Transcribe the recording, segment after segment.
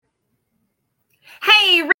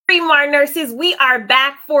Remar nurses, we are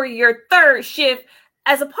back for your third shift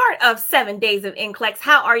as a part of 7 days of NCLEX.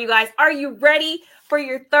 How are you guys? Are you ready for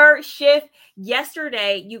your third shift?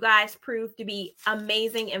 Yesterday, you guys proved to be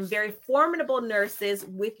amazing and very formidable nurses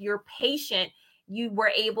with your patient. You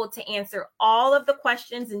were able to answer all of the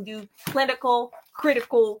questions and do clinical,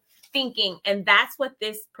 critical thinking. And that's what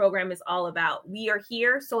this program is all about. We are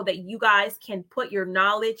here so that you guys can put your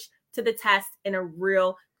knowledge to the test in a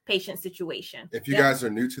real patient situation. If you guys are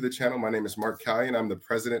new to the channel, my name is Mark Callion. I'm the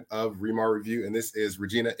president of Remar Review, and this is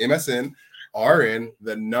Regina, MSN, RN,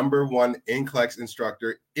 the #1 NCLEX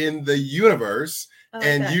instructor in the universe.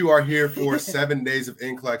 And you are here for 7 days of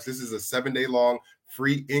NCLEX. This is a 7-day long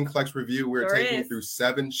free NCLEX review. We're taking you through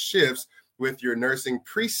 7 shifts with your nursing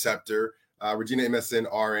preceptor, Regina, MSN,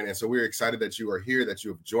 RN. And so we're excited that you are here, that you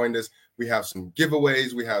have joined us. We have some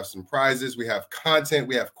giveaways, we have some prizes, we have content,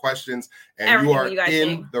 we have questions, and you are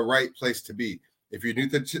in the right place to be. If you're new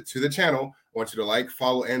to the channel, I want you to like,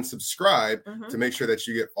 follow, and subscribe to make sure that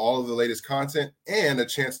you get all of the latest content and a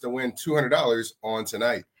chance to win $200 on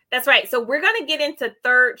tonight. That's right. So we're going to get into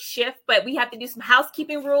third shift, but we have to do some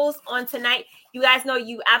housekeeping rules on tonight. You guys know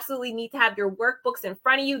you absolutely need to have your workbooks in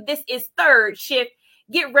front of you. This is third shift.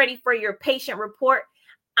 Get ready for your patient report.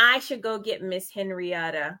 I should go get Miss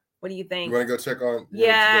Henrietta. What do you think? You want to go check on?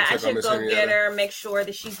 Yeah, I should go get her, make sure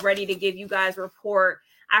that she's ready to give you guys a report.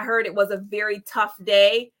 I heard it was a very tough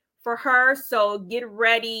day for her, so get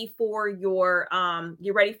ready for your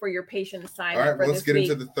patient assignment. All right, well, let's get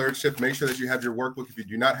into the third shift. Make sure that you have your workbook. If you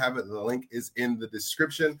do not have it, the link is in the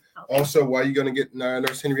description. Okay. Also, while you're going to get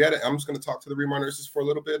Nurse Henrietta, I'm just going to talk to the Remar nurses for a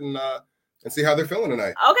little bit and see how they're feeling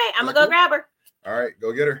tonight. Okay, I'm gonna go grab her. All right,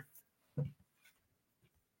 go get her.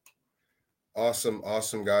 Awesome,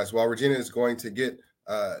 guys. While Regina is going to get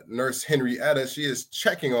Nurse Henrietta, she is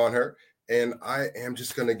checking on her, and I am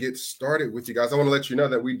just going to get started with you guys. I want to let you know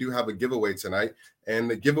that we do have a giveaway tonight,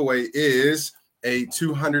 and the giveaway is a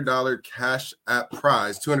 $200 cash app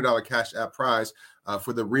prize. $200 cash app prize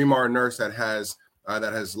for the Remar nurse that has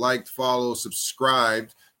liked, followed,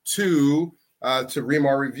 subscribed to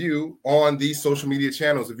Remar Review on these social media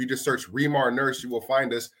channels. If you just search Remar Nurse, you will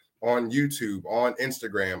find us on YouTube, on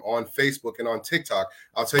Instagram, on Facebook, and on TikTok.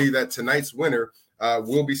 I'll tell you that tonight's winner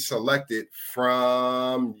will be selected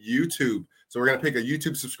from YouTube. So we're going to pick a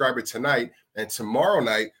YouTube subscriber tonight, and tomorrow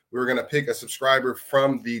night we're going to pick a subscriber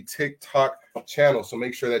from the TikTok channel. So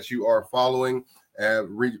make sure that you are following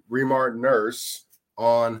Remar Nurse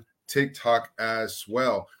on TikTok as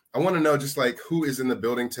well. I want to know just like who is in the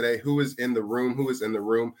building today, who is in the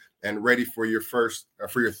room and ready for your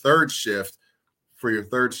third shift.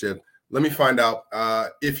 Let me find out.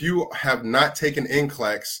 If you have not taken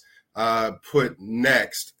NCLEX, put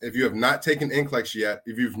next. If you have not taken NCLEX yet,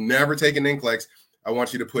 if you've never taken NCLEX, I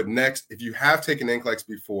want you to put next. If you have taken NCLEX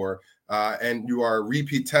before and you are a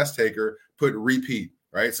repeat test taker, put repeat,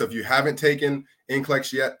 right? So if you haven't taken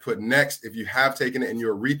NCLEX yet, put next. If you have taken it and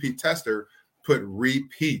you're a repeat tester, put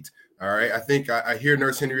repeat. All right. I think I hear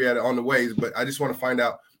Nurse Henrietta on the way, but I just want to find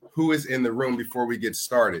out who is in the room before we get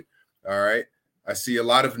started. All right. I see a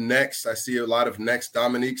lot of next.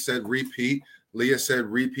 Dominique said repeat. Leah said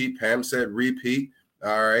repeat. Pam said repeat.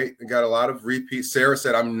 All right. We got a lot of repeat. Sarah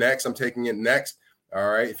said I'm next. I'm taking it next. All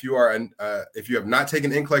right. If you have not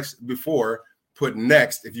taken NCLEX before, put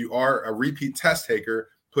next. If you are a repeat test taker,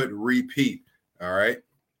 put repeat. All right.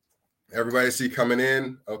 Everybody see coming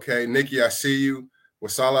in. Okay. Nikki, I see you.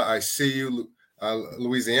 Wasala, I see you.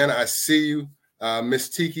 Louisiana, I see you. Miss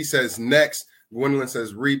Tiki says next. Gwendolyn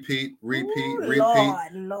says repeat. Lord,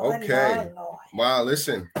 okay. Lord. Wow,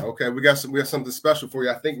 listen. Okay, we got something special for you.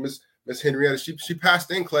 I think Miss Henrietta, she passed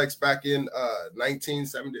NCLEX back in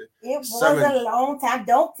 1970. It was a long time.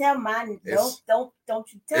 Don't tell my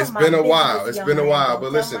don't you tell it's my been a while. It's been a while.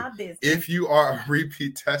 But listen, if you are a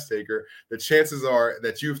repeat test taker, the chances are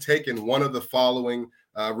that you've taken one of the following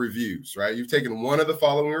reviews, right? You've taken one of the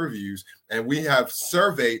following reviews, and we have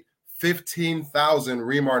surveyed 15,000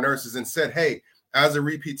 Remar nurses and said, hey, as a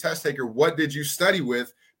repeat test taker, what did you study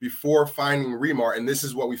with before finding Remar? And this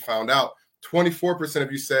is what we found out. 24%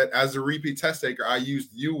 of you said, as a repeat test taker, I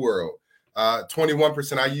used UWorld.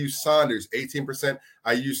 21% I used Saunders. 18%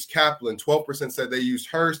 I used Kaplan. 12% said they used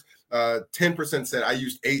Hearst. 10% said I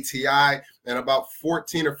used ATI. And about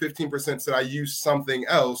 14 or 15% said I used something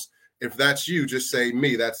else. If that's you, just say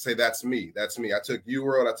me. That's me. That's me. I took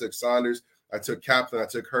UWorld. I took Saunders. I took Kaplan, I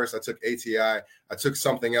took Hearst, I took ATI, I took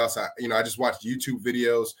something else. I just watched YouTube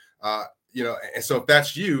videos, and so if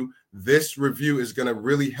that's you, this review is going to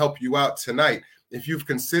really help you out tonight. if you've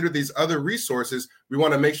considered these other resources, we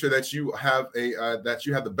want to make sure that you have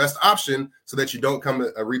the best option so that you don't come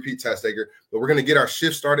a repeat test taker. But we're going to get our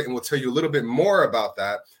shift started, and we'll tell you a little bit more about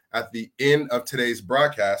that at the end of today's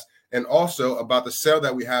broadcast, and also about the sale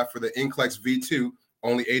that we have for the NCLEX V2,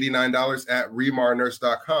 only $89 at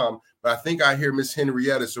remarnurse.com. But I think I hear Miss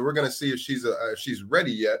Henrietta, so we're going to see if she's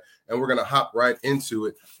ready yet, and we're going to hop right into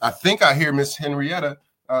it. I think I hear Miss Henrietta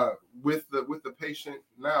with the patient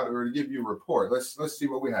now to give you a report. Let's see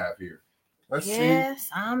what we have here. Yes,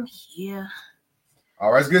 I'm here.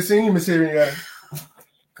 All right, it's good seeing you, Miss Henrietta.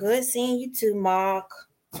 Good seeing you too, Mark.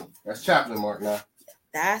 That's Chaplain Mark now.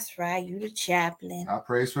 That's right, you the chaplain. I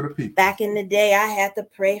praise for the people. Back in the day, I had to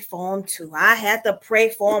pray for him too. I had to pray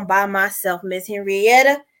for him by myself. Miss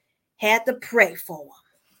Henrietta had to pray for him.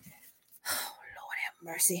 Oh, Lord have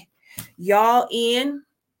mercy. Y'all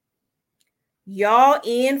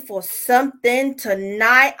in for something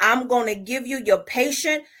tonight. I'm going to give you your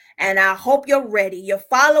patient, and I hope you're ready. You're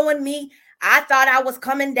following me. I thought I was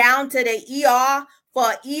coming down to the ER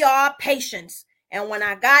for ER patients. And when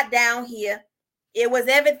I got down here, it was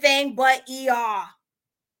everything but ER.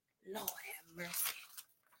 Lord have mercy.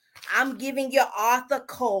 I'm giving you Arthur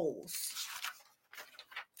Coles.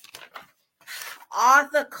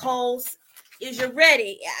 Arthur Coles, is you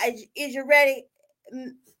ready? Is you ready?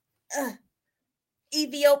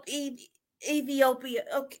 Ethiopia.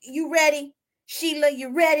 Okay, you ready? Sheila, you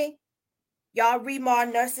ready? Y'all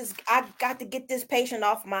Remar nurses, I got to get this patient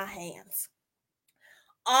off my hands.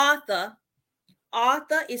 Arthur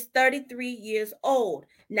is 33 years old.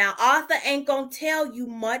 Now, Arthur ain't going to tell you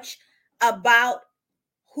much about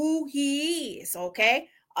who he is, okay?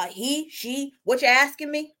 He, she, what you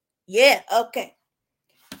asking me? Yeah, okay.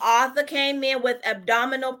 Arthur came in with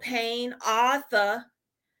abdominal pain. Arthur,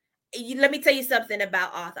 let me tell you something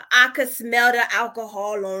about Arthur. I could smell the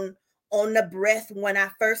alcohol on the breath when I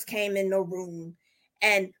first came in the room.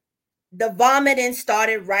 And the vomiting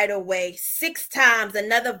started right away. 6 times,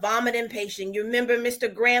 another vomiting patient. You remember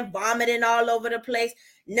Mr. Graham vomiting all over the place?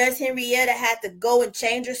 Nurse Henrietta had to go and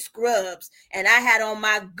change her scrubs. And I had on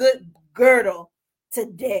my good girdle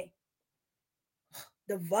today.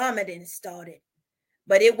 The vomiting started.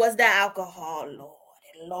 But it was the alcohol, Lord.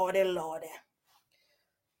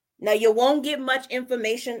 Now, you won't get much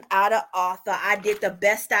information out of Arthur. I did the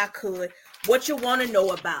best I could. What you want to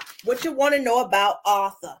know about? What you want to know about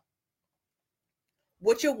Arthur?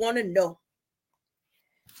 What you want to know?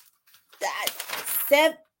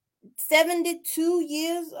 72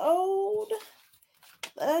 years old.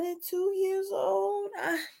 32 years old.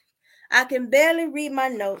 I can barely read my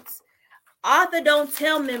notes. Arthur don't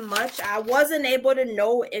tell me much. I wasn't able to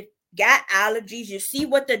know if got allergies. You see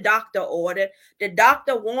what the doctor ordered. The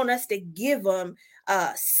doctor want us to give him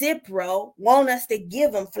Cipro, want us to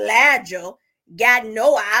give him Flagyl. Got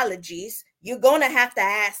no allergies. You're going to have to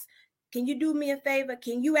ask. Can you do me a favor?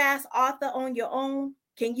 Can you ask Arthur on your own?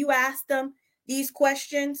 Can you ask them these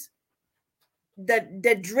questions?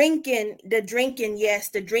 The drinking, yes,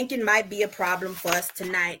 the drinking might be a problem for us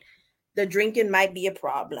tonight. The drinking might be a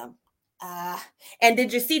problem. And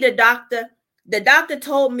did you see the doctor? The doctor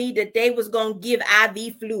told me that they was going to give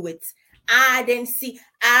IV fluids. I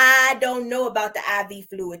don't know about the IV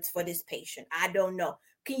fluids for this patient. I don't know.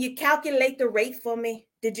 Can you calculate the rate for me?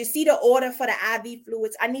 Did you see the order for the IV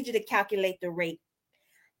fluids? I need you to calculate the rate.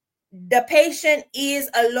 The patient is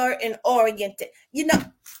alert and oriented. You know,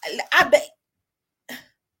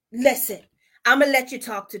 listen, I'm going to let you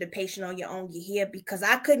talk to the patient on your own. You hear? Because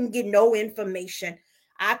I couldn't get no information.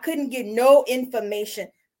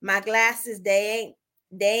 My glasses,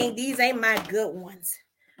 these ain't my good ones.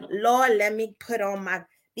 Lord, let me put on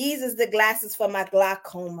these is the glasses for my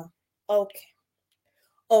glaucoma. Okay.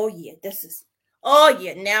 Oh yeah,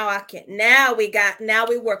 now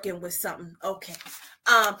we're working with something. Okay.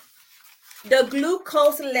 The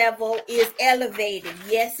glucose level is elevated.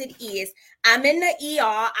 Yes, it is. I'm in the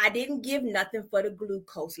ER. I didn't give nothing for the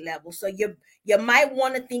glucose level. So you might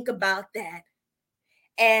want to think about that.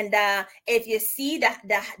 And if you see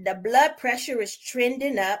the blood pressure is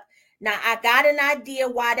trending up. Now, I got an idea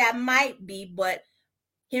why that might be, but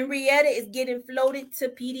Henrietta is getting floated to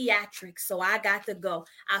pediatrics, so I got to go.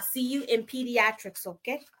 I'll see you in pediatrics,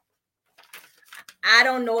 okay? I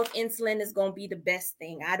don't know if insulin is going to be the best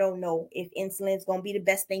thing. I don't know if insulin is going to be the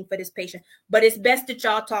best thing for this patient, but it's best that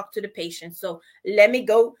y'all talk to the patient. So let me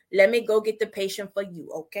go get the patient for you,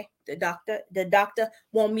 okay? The doctor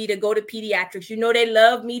want me to go to pediatrics. You know, they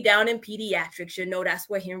love me down in pediatrics. You know, that's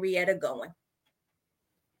where Henrietta going.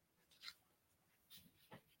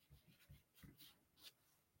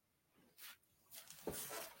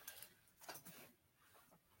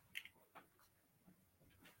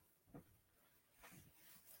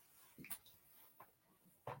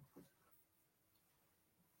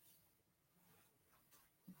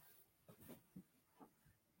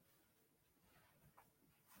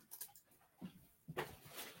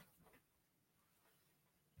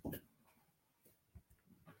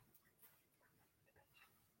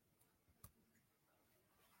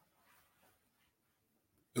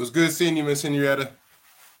 was good seeing you, Miss Henrietta.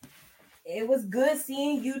 It was good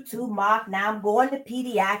seeing you too, Mark. Now I'm going to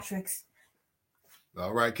pediatrics.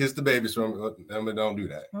 All right, kiss the babies from them. Don't do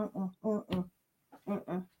that.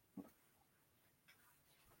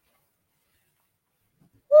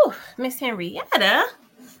 Whew, Miss Henrietta. I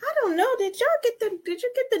don't know. Did you get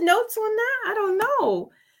the notes on that? I don't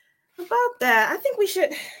know about that. I think we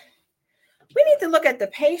need to look at the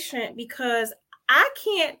patient because I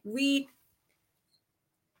can't read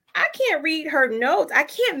her notes. I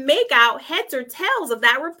can't make out heads or tails of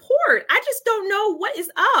that report. I just don't know what is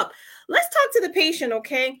up. Let's talk to the patient,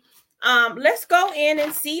 okay? Let's go in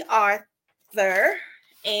and see Arthur.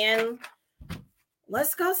 And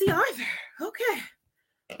let's go see Arthur. Okay.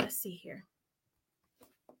 Let's see here.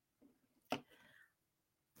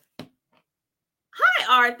 Hi,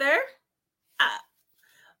 Arthur.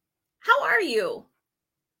 How are you?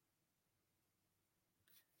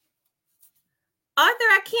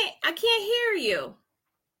 Arthur, I can't hear you.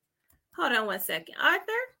 Hold on one second.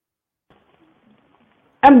 Arthur?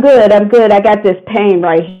 I'm good. I got this pain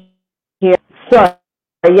right here. Sorry.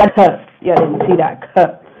 Yeah, cuff. Yeah, I didn't see that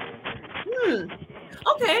cuff.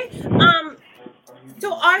 Okay.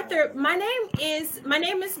 So Arthur, my name is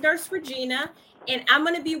Nurse Regina, and I'm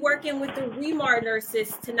going to be working with the Remar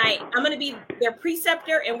nurses tonight. I'm going to be their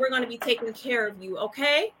preceptor, and we're going to be taking care of you,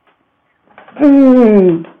 okay?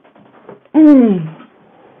 Oh.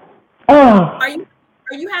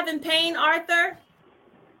 Are you having pain, Arthur?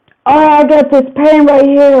 Oh, I got this pain right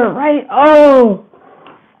here, right? Oh,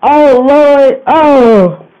 Lord.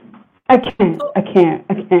 Oh, I can't.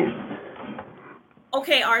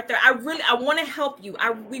 Okay, Arthur, I want to help you.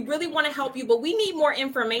 We really want to help you, but we need more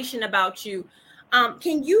information about you.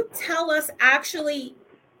 Can you tell us actually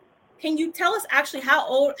how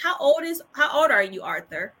old are you,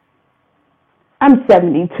 Arthur? I'm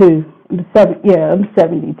 72. I'm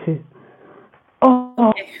 72.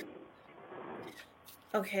 Oh.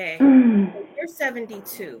 Okay. You're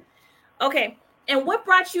 72. Okay. And what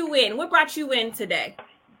brought you in? What brought you in today?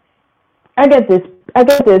 I got this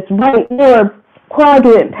right lower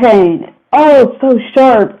quadrant pain. Oh, so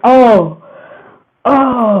sharp. Oh.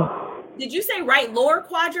 Did you say right lower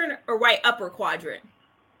quadrant or right upper quadrant?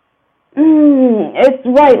 It's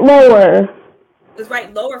right lower. It's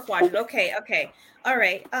right lower quadrant. Okay. All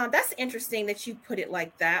right. That's interesting that you put it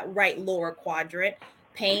like that. Right lower quadrant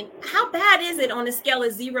pain. How bad is it on a scale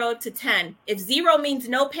of 0 to 10? If 0 means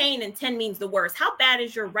no pain and 10 means the worst, how bad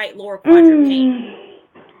is your right lower quadrant pain?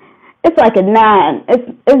 It's like a 9.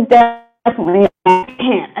 It's definitely.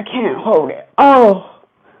 I can't hold it. Oh.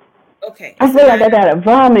 Okay. I feel like I gotta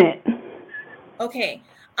vomit. Okay.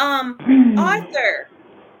 Arthur.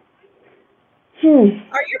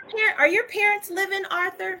 Are your parents living,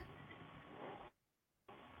 Arthur?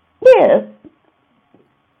 Yeah.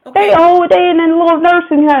 Okay. They in a little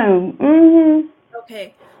nursing home.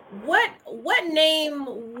 Okay. What name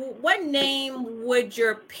would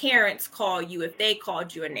your parents call you if they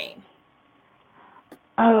called you a name?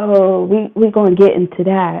 Oh, we gonna get into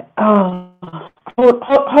that. Oh,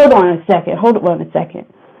 hold on a second.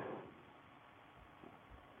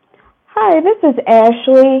 Hi, this is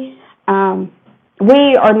Ashley.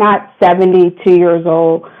 We are not 72 years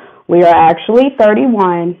old. We are actually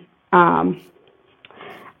 31.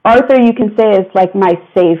 Arthur, you can say, is like my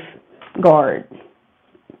safeguard.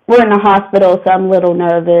 We're in the hospital, so I'm a little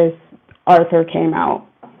nervous. Arthur came out.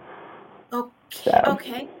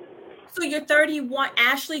 Okay. So you're 31.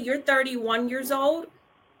 Ashley, you're 31 years old?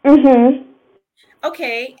 Mm-hmm.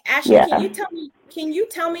 Okay. Ashley, yeah. Can you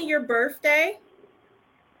tell me your birthday?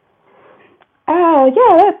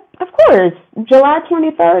 Yeah, of course. July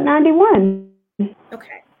 23rd, 91.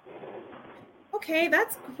 Okay,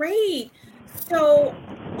 that's great. So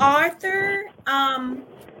Arthur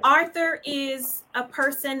is a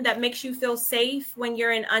person that makes you feel safe when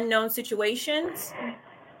you're in unknown situations?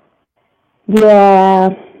 Yeah.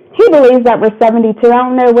 He believes that we're 72. I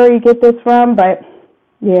don't know where you get this from, but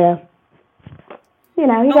yeah. He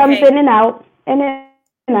comes in and out.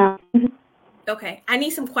 Okay. I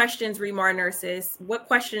need some questions, Remar nurses. What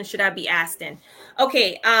questions should I be asking?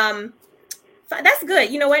 Okay. That's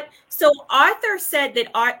good. You know what? So Arthur said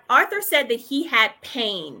that he had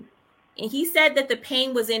pain, and he said that the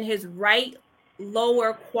pain was in his right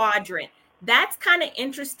lower quadrant. That's kind of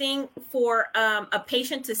interesting for a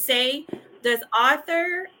patient to say. Does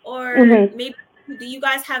Arthur maybe do you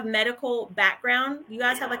guys have medical background? Do you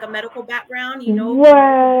guys have like a medical background?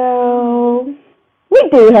 Well, we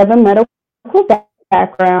do have a medical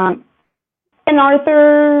background. And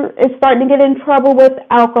Arthur is starting to get in trouble with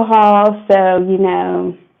alcohol, so,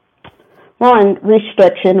 we're on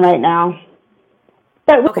restriction right now.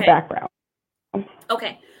 but with Okay. a background.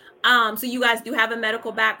 Okay. So you guys do have a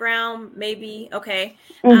medical background, maybe? Okay.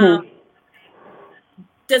 Mm-hmm.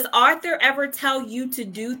 Does Arthur ever tell you to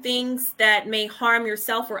do things that may harm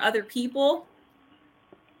yourself or other people?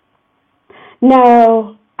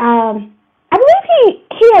 No, I believe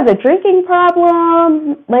he has a drinking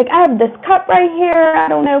problem. Like, I have this cup right here. I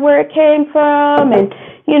don't know where it came from. And,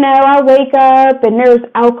 you know, I wake up and there's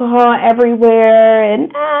alcohol everywhere.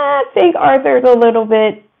 And I think Arthur's a little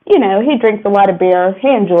bit, you know, he drinks a lot of beer. He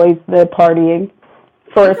enjoys the partying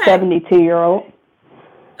for a 72-year-old.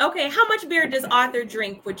 Okay. How much beer does Arthur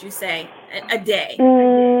drink, would you say, a day?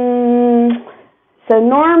 So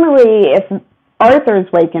normally, if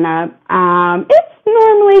Arthur's waking up, it's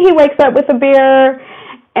normally he wakes up with a beer,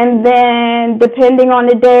 and then depending on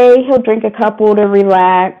the day, he'll drink a couple to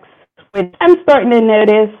relax, which I'm starting to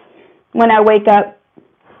notice when I wake up.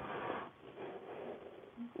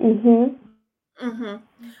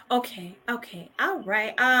 Okay. All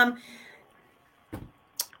right.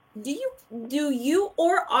 Do you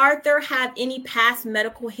or Arthur have any past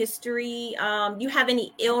medical history? Do you have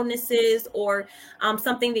any illnesses or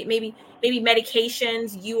something that maybe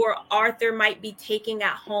medications you or Arthur might be taking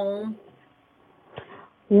at home?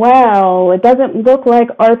 Well, it doesn't look like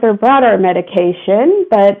Arthur brought our medication,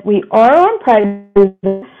 but we are on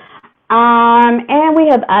prednisone, and we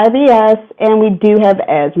have IBS, and we do have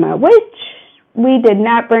asthma, which we did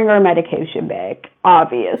not bring our medication back.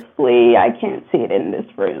 Obviously, I can't see it in this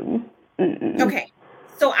room. Okay,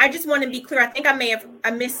 so I just want to be clear. I think I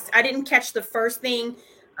missed. I didn't catch the first thing.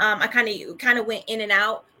 I kind of went in and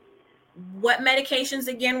out. What medications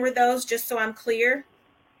again were those? Just so I'm clear.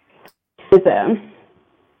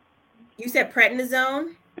 You said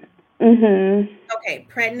prednisone. Okay,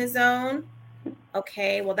 prednisone.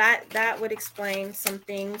 Okay, well that would explain some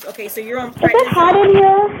things. Okay, so you're on prednisone. Is it hot in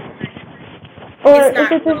here? Or it's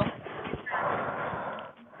not. Is it just...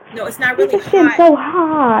 No, it's not really hot. It's so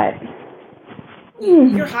hot.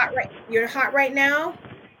 You're hot right. You're hot right now.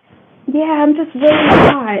 Yeah, I'm just really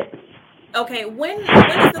hot. Okay, when is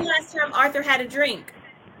the last time Arthur had a drink?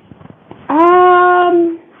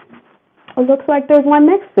 It looks like there's one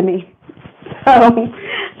next to me. So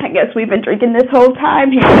I guess we've been drinking this whole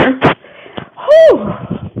time here. Whew.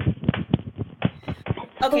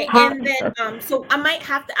 Okay, and then so I might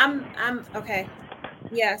have to. I'm okay.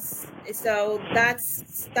 Yes. So that's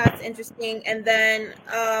interesting. And then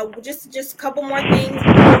just a couple more things.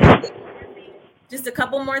 Just a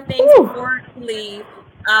couple more things before we leave.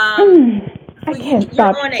 I can't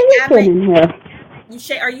stop sleeping in here.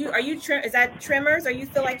 Are you is that tremors? Or you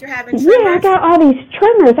feel like you're having tremors? Yeah, I got all these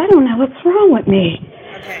tremors. I don't know what's wrong with me.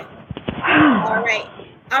 Okay. All right.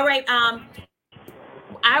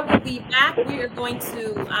 I will be back. We are going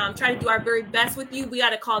to try to do our very best with you. We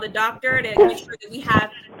got to call the doctor to make sure that we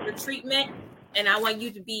have your treatment. And I want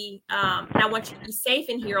you to be, I want you to be safe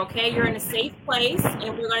in here. Okay, you're in a safe place,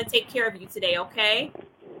 and we're going to take care of you today. Okay.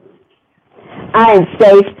 I am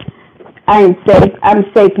safe. I'm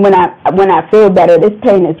safe when I feel better. This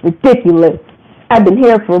pain is ridiculous. I've been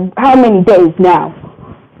here for how many days now?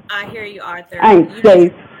 I hear you, Arthur. I'm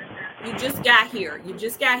safe. You just got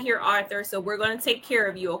here, Arthur. So we're going to take care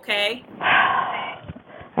of you, okay?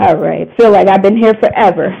 All right. Feel like I've been here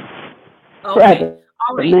forever. Okay. Forever.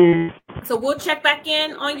 All right. Man. So we'll check back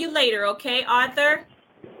in on you later, okay, Arthur?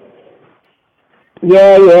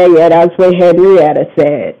 Yeah. That's what Henrietta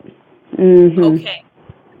said. Okay.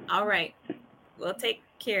 All right. We'll take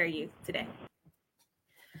care of you today.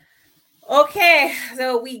 Okay,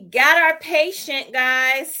 so we got our patient,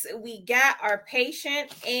 guys. We got our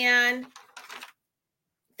patient, and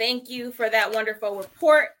thank you for that wonderful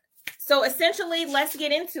report. So essentially, let's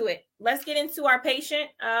get into it. Let's get into our patient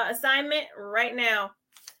assignment right now.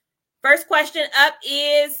 First question up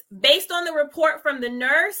is, based on the report from the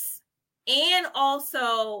nurse, and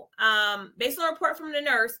also based on the report from the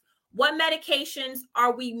nurse, what medications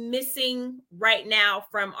are we missing right now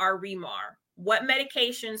from our REMAR? What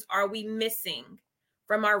medications are we missing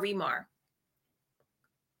from our REMAR?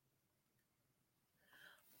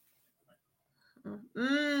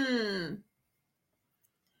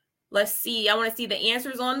 Let's see. I want to see the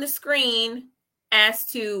answers on the screen as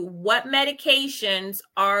to what medications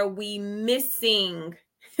are we missing.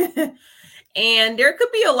 And there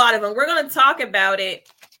could be a lot of them. We're going to talk about it.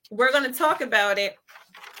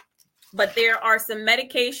 But there are some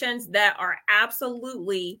medications that are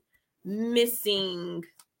absolutely missing.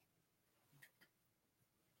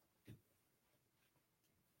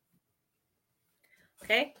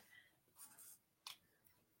 Okay.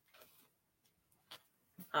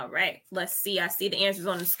 All right. Let's see. I see the answers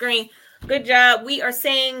on the screen. Good job. We are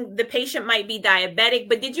saying the patient might be diabetic,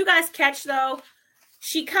 but did you guys catch though?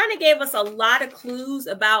 She kind of gave us a lot of clues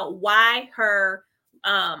about why her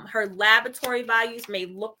laboratory values may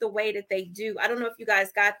look the way that they do. I don't know if you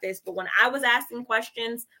guys got this, but when I was asking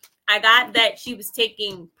questions, I got that she was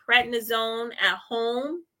taking prednisone at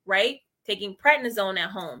home, right? Taking prednisone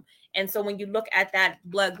at home. And so when you look at that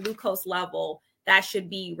blood glucose level, that should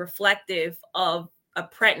be reflective of a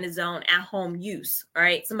prednisone at home use. All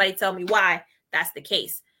right. Somebody tell me why that's the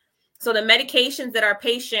case. So the medications that our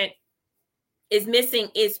patient is missing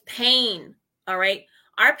is pain. All right.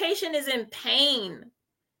 Our patient is in pain.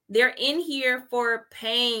 They're in here for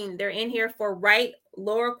pain. They're in here for right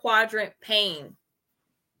lower quadrant pain.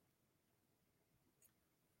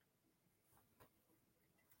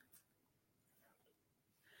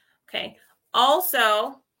 Okay.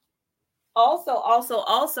 Also.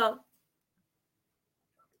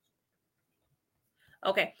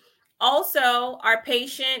 Okay. Also, our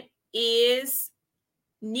patient is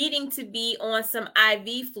needing to be on some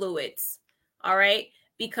IV fluids. All right.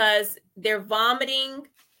 Because they're vomiting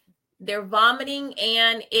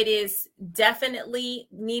and it is definitely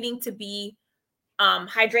needing to be,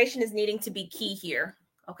 hydration is needing to be key here.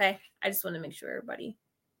 Okay. I just want to make sure everybody.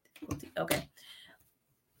 Okay.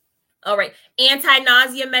 All right.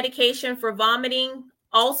 Anti-nausea medication for vomiting.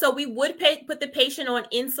 Also, we would put the patient on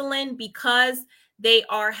insulin because they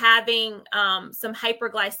are having some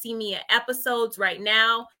hyperglycemia episodes right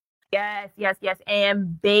now. Yes.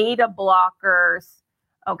 And beta blockers.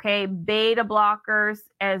 Okay. Beta blockers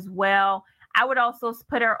as well. I would also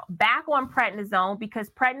put her back on prednisone because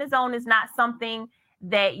prednisone is not something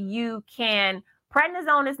that you can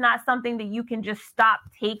just stop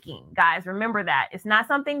taking, guys. Remember that. It's not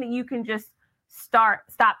something that you can just stop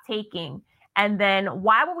taking. And then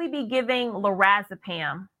why would we be giving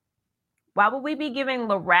lorazepam?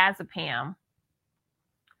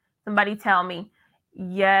 Somebody tell me.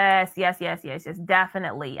 Yes,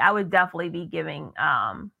 definitely. I would definitely be giving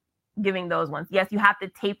those ones. Yes, you have to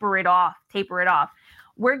taper it off.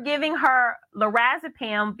 We're giving her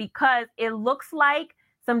lorazepam because it looks like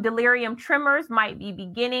some delirium tremors might be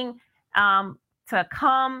beginning to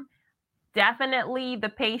come. Definitely the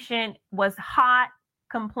patient was hot,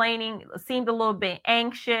 complaining, seemed a little bit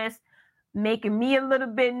anxious, making me a little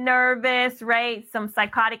bit nervous, right? Some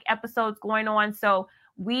psychotic episodes going on. So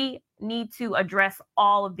we need to address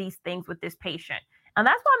all of these things with this patient. And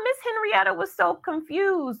that's why Miss Henrietta was so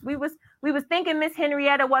confused. We was thinking Miss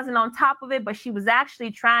Henrietta wasn't on top of it, but she was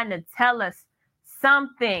actually trying to tell us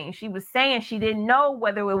something. She was saying she didn't know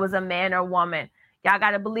whether it was a man or woman. Y'all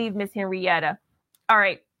got to believe Miss Henrietta. All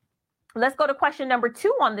right. Let's go to question number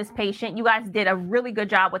 2 on this patient. You guys did a really good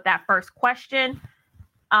job with that first question.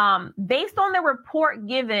 Based on the report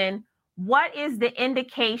given, what is the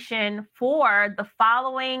indication for the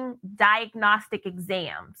following diagnostic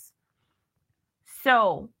exams?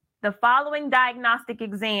 So the following diagnostic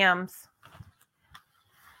exams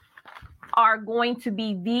are going to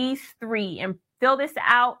be these 3, and fill this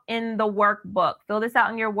out in the workbook. Fill this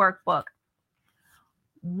out in your workbook.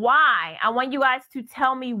 Why? I want you guys to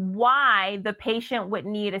tell me why the patient would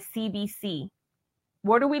need a CBC.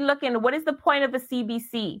 What are we looking at? What is the point of a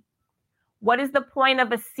CBC? What is the point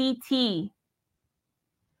of a CT?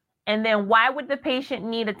 And then why would the patient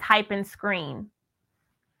need a type and screen?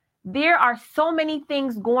 There are so many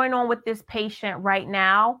things going on with this patient right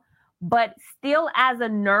now, but still as a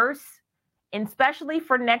nurse, and especially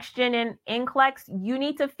for NextGen and NCLEX, you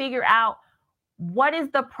need to figure out what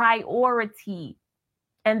is the priority.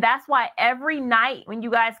 And that's why every night when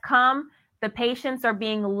you guys come, the patients are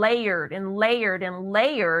being layered and layered and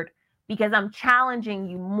layered because I'm challenging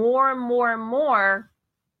you more and more and more,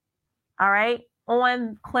 all right,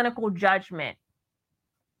 on clinical judgment.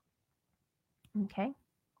 Okay.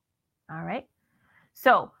 All right.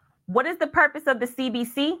 So what is the purpose of the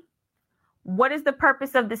CBC? What is the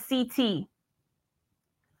purpose of the CT?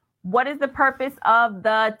 What is the purpose of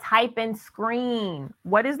the type and screen?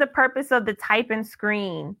 What is the purpose of the type and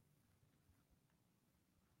screen?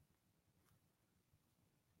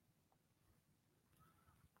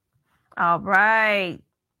 All right.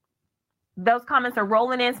 Those comments are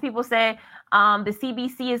rolling in. People say the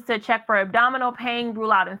CBC is to check for abdominal pain,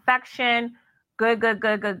 rule out infection.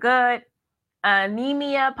 Good.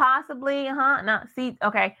 Anemia, possibly. No, see,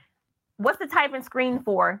 okay. What's the type and screen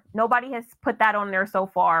for? Nobody has put that on there so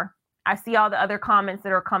far. I see all the other comments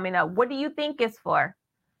that are coming up. What do you think it's for?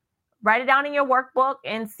 Write it down in your workbook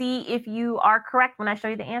and see if you are correct when I show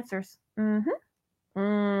you the answers.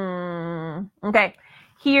 Okay.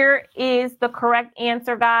 Here is the correct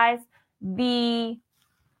answer, guys. The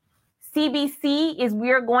CBC is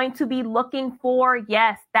we're going to be looking for,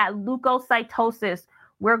 yes, that leukocytosis.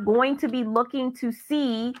 We're going to be looking to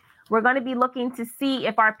see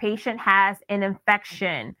if our patient has an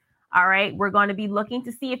infection. All right. We're going to be looking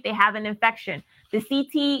to see if they have an infection. The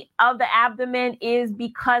CT of the abdomen is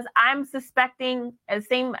because I'm suspecting,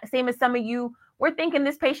 same as some of you, we're thinking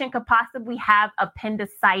this patient could possibly have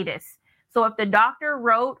appendicitis. So if the doctor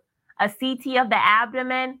wrote a CT of the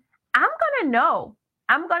abdomen, I'm going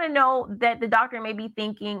to know that the doctor may be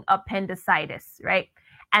thinking appendicitis, right?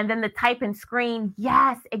 And then the type and screen.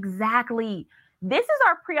 Yes, exactly. This is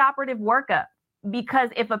our preoperative workup, because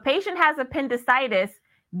if a patient has appendicitis,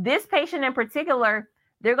 this patient in particular,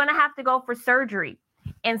 they're going to have to go for surgery.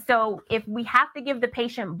 And so if we have to give the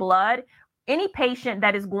patient blood, any patient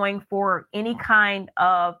that is going for any kind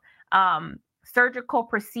of surgical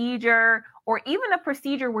procedure, or even a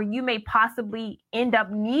procedure where you may possibly end up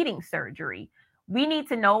needing surgery, we need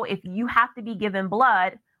to know, if you have to be given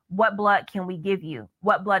blood, what blood can we give you?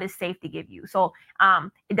 What blood is safe to give you? So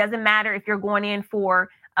it doesn't matter if you're going in for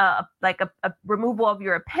a removal of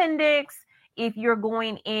your appendix, if you're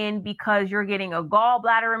going in because you're getting a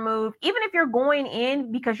gallbladder removed, even if you're going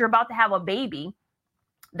in because you're about to have a baby,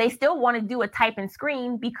 they still want to do a type and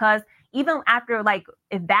screen, because even after, like,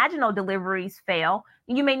 if vaginal deliveries fail,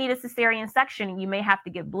 you may need a cesarean section and you may have to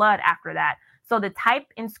give blood after that. So the type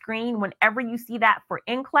and screen, whenever you see that for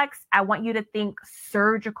NCLEX, I want you to think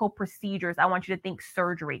surgical procedures. I want you to think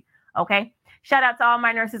surgery. Okay. Shout out to all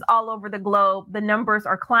my nurses all over the globe. The numbers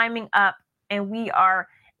are climbing up, and we are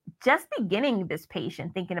just beginning this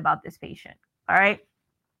patient, thinking about this patient. All right.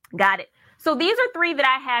 Got it. So these are 3 that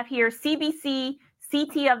I have here: CBC,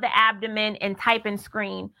 CT of the abdomen, and type and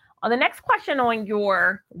screen. The next question on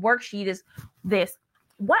your worksheet is this: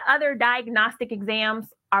 what other diagnostic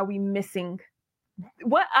exams are we missing?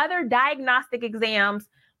 What other diagnostic exams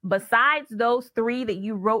besides those 3 that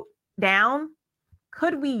you wrote down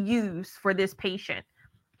could we use for this patient?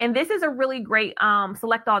 And this is a really great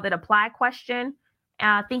select all that apply question,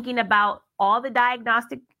 thinking about all the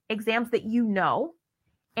diagnostic exams that you know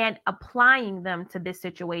and applying them to this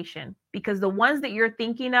situation, because the ones that you're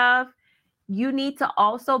thinking of, you need to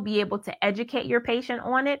also be able to educate your patient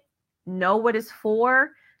on it, know what it's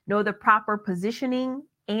for, know the proper positioning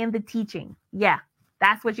and the teaching. Yeah,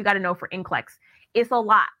 that's what you got to know for NCLEX. It's a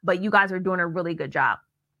lot, but you guys are doing a really good job.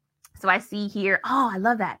 So I see here, oh, I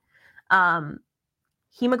love that.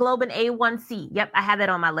 Hemoglobin A1C. Yep, I have that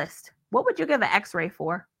on my list. What would you give an x-ray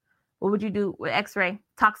for? What would you do with x-ray?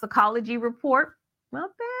 Toxicology report. Not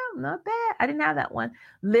bad, not bad. I didn't have that one.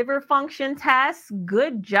 Liver function test.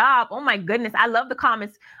 Good job. Oh my goodness. I love the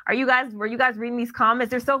comments. Were you guys reading these comments?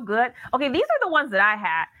 They're so good. Okay, these are the ones that I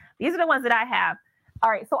had. These are the ones that I have. All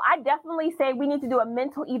right, so I definitely say we need to do a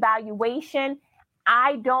mental evaluation.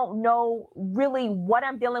 I don't know really what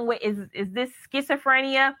I'm dealing with. Is this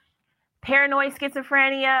schizophrenia, paranoid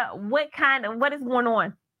schizophrenia? What is going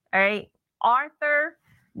on? All right. Arthur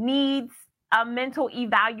needs a mental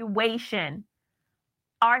evaluation.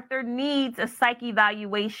 Arthur needs a psych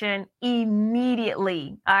evaluation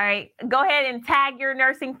immediately. All right. Go ahead and tag your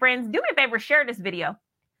nursing friends. Do me a favor, share this video.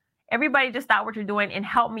 Everybody just stop what you're doing and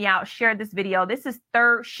help me out. Share this video. This is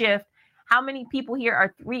 3rd shift. How many people here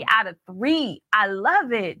are 3 out of 3? I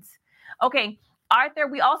love it. Okay, Arthur,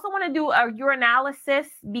 we also want to do a urinalysis,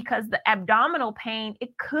 because the abdominal pain,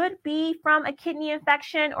 it could be from a kidney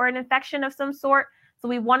infection or an infection of some sort. So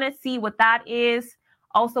we want to see what that is.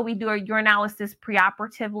 Also, we do a urinalysis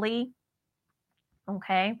preoperatively.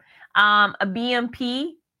 Okay. A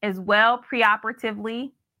BMP as well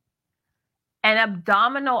preoperatively. An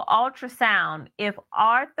abdominal ultrasound. If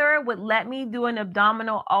Arthur would let me do an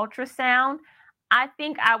abdominal ultrasound, I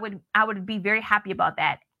think I would be very happy about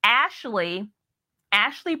that. Ashley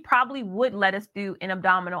probably would let us do an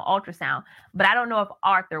abdominal ultrasound, but I don't know if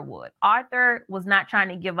Arthur would. Arthur was not trying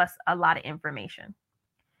to give us a lot of information.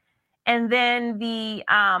 And then the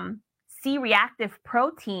C-reactive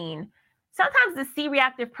protein. Sometimes the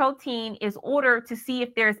C-reactive protein is ordered to see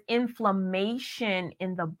if there's inflammation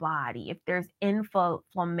in the body. If there's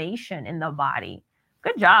inflammation in the body.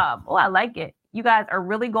 Good job. Oh, I like it. You guys are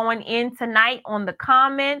really going in tonight on the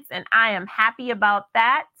comments, and I am happy about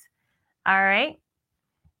that. All right.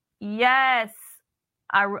 Yes.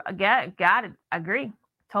 I got it. Agree.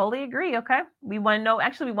 Totally agree. Okay. We want to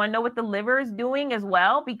know what the liver is doing as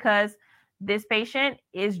well, because this patient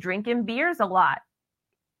is drinking beers a lot.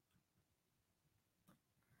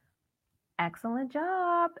 Excellent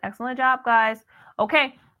job. Excellent job, guys.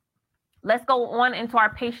 Okay. Let's go on into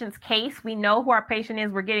our patient's case. We know who our patient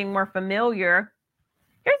is. We're getting more familiar.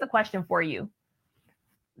 Here's a question for you.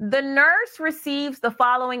 The nurse receives the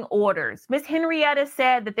following orders. Miss Henrietta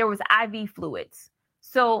said that there was IV fluids.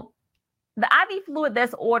 So the IV fluid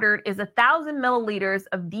that's ordered is 1,000 milliliters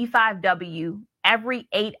of D5W every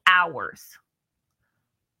 8 hours.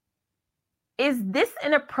 Is this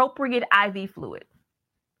an appropriate IV fluid?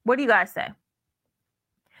 What do you guys say?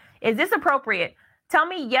 Is this appropriate? Tell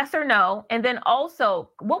me yes or no. And then also,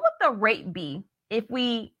 what would the rate be if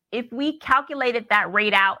we calculated that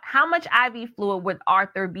rate out? How much IV fluid would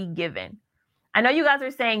Arthur be given? I know you guys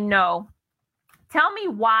are saying no. Tell me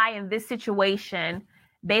why in this situation,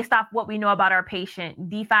 based off what we know about our patient,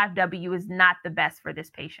 D5W is not the best for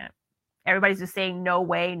this patient. Everybody's just saying no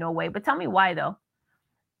way, no way. But tell me why though.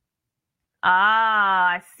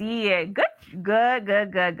 Ah, I see it. Good.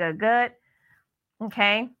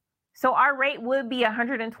 Okay. So our rate would be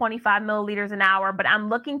 125 milliliters an hour, but I'm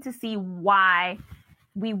looking to see why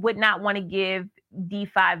we would not want to give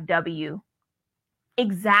D5W.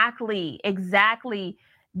 Exactly.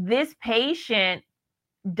 This patient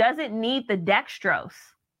doesn't need the dextrose.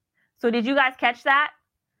 So did you guys catch that?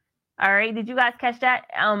 All right. Did you guys catch that?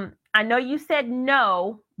 I know you said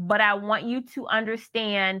no, but I want you to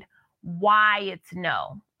understand why it's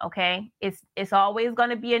no. Okay. It's always going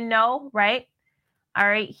to be a no, right? All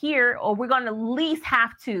right. Here, or we're going to at least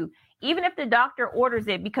have to, even if the doctor orders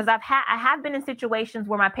it, because I have been in situations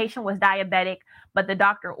where my patient was diabetic, but the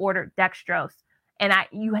doctor ordered dextrose. And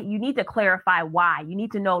you need to clarify why. You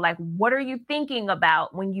need to know, like, what are you thinking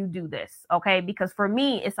about when you do this? Okay. Because for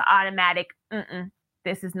me, it's an automatic,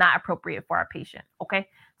 this is not appropriate for our patient. Okay.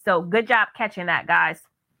 So good job catching that, guys.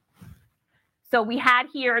 So we had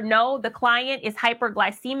here, no, the client is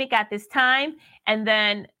hyperglycemic at this time. And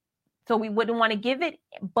then, so we wouldn't want to give it,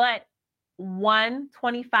 but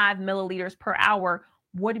 125 milliliters per hour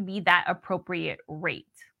would be that appropriate rate.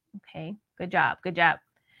 Okay. Good job.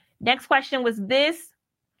 Next question was this.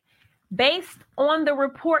 Based on the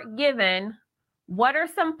report given, what are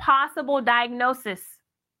some possible diagnoses,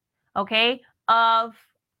 okay, of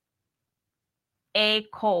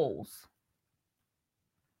ACOLS?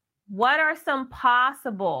 What are some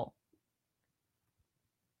possible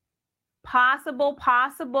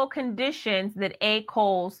conditions that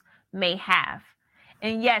ACOLS may have?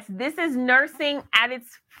 And yes, this is nursing at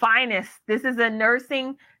its finest. This is a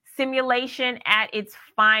nursing simulation at its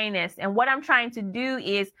finest. And what I'm trying to do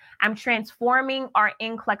is I'm transforming our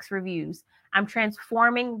NCLEX reviews. I'm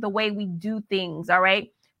transforming the way we do things, all right,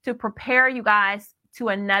 to prepare you guys to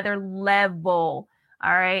another level,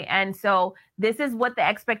 all right? And so this is what the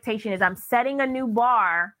expectation is. I'm setting a new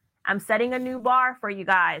bar. I'm setting a new bar for you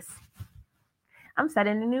guys. I'm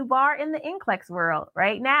setting a new bar in the NCLEX world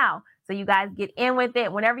right now. So you guys get in with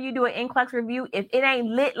it. Whenever you do an NCLEX review, if it ain't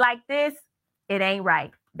lit like this, it ain't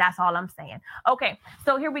right. That's all I'm saying. Okay,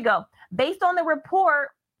 so here we go. Based on the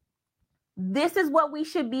report, this is what we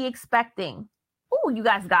should be expecting. Oh, you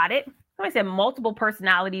guys got it. Somebody said multiple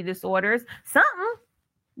personality disorders. Something.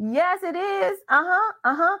 Yes, it is.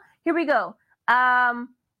 Here we go.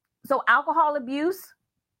 So alcohol abuse,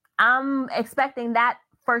 I'm expecting that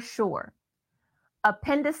for sure.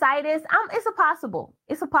 Appendicitis, it's a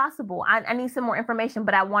possible. I need some more information,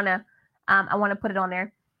 but I want to put it on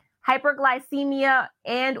there. Hyperglycemia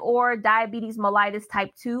and or diabetes mellitus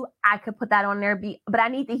type 2. I could put that on there, but I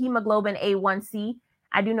need the hemoglobin A1C.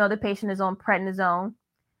 I do know the patient is on prednisone.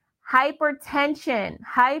 Hypertension.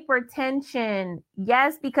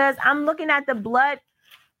 Yes, because I'm looking at the blood,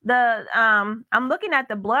 I'm looking at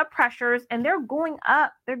the blood pressures and they're going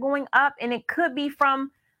up. And it could be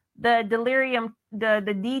from the delirium, the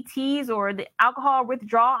DTs or the alcohol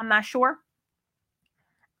withdrawal. I'm not sure.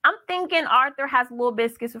 I'm thinking Arthur has a little bit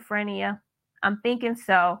of schizophrenia. I'm thinking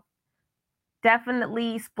so.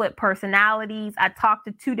 Definitely split personalities. I talked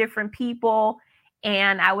to 2 different people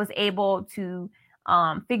and I was able to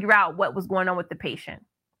figure out what was going on with the patient.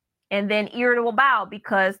 And then irritable bowel,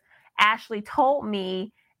 because Ashley told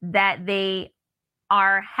me that they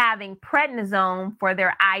are having prednisone for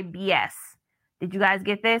their IBS. Did you guys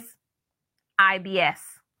get this? IBS,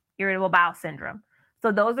 irritable bowel syndrome.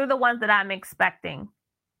 So those are the ones that I'm expecting.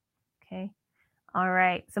 Okay. All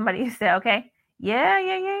right. Somebody said, okay.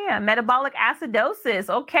 Yeah. Metabolic acidosis.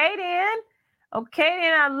 Okay, then.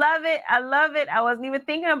 I love it. I wasn't even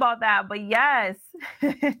thinking about that, but yes.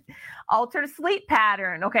 Altered sleep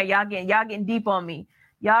pattern. Okay. Y'all getting deep on me.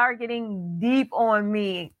 Y'all are getting deep on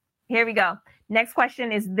me. Here we go. Next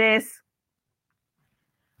question is this.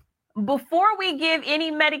 Before we give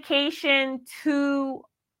any medication to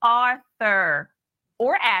Arthur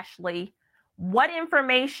or Ashley, what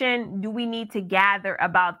information do we need to gather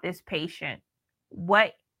about this patient?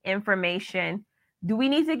 What information do we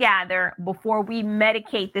need to gather before we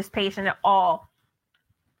medicate this patient at all?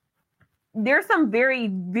 There's some very,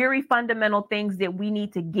 very fundamental things that we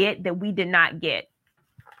need to get that we did not get.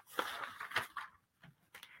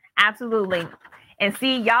 Absolutely. And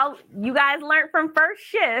see, you guys learned from first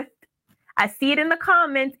shift. I see it in the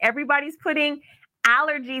comments. Everybody's putting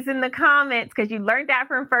allergies in the comments because you learned that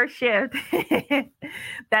from first shift.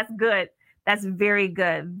 That's good. That's very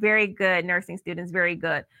good. Very good, nursing students. Very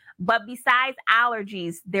good. But besides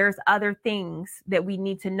allergies, there's other things that we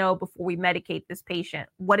need to know before we medicate this patient.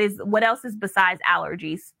 What else is besides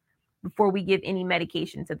allergies before we give any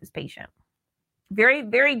medication to this patient? Very,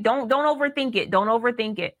 very, don't overthink it. Don't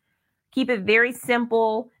overthink it. Keep it very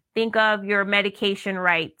simple. Think of your medication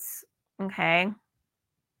rights. Okay.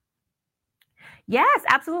 Yes,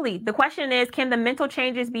 absolutely. The question is, can the mental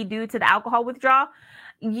changes be due to the alcohol withdrawal?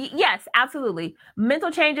 Yes, absolutely.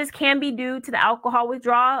 Mental changes can be due to the alcohol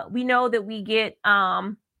withdrawal. We know that we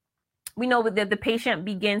know that the patient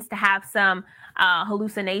begins to have some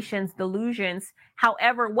hallucinations, delusions.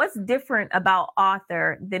 However, what's different about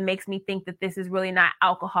Arthur that makes me think that this is really not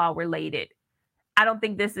alcohol related? I don't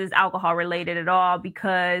think this is alcohol related at all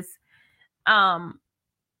because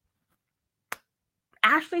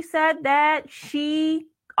Ashley said that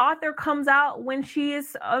Arthur comes out when she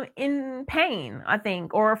is in pain, I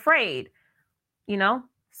think, or afraid,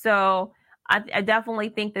 So I definitely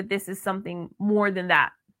think that this is something more than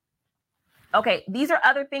that. Okay, these are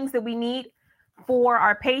other things that we need for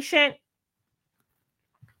our patient.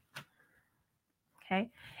 Okay,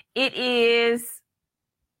 it is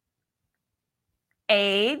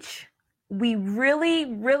age. We really,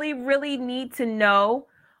 really, really need to know.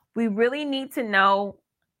 We really need to know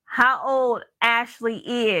how old Ashley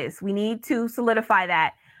is. We need to solidify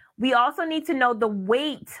that. We also need to know the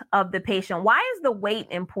weight of the patient. Why is the weight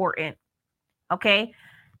important? Okay.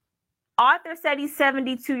 Arthur said he's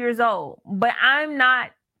 72 years old, but I'm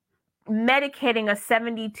not medicating a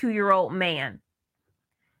 72-year-old man.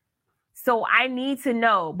 So I need to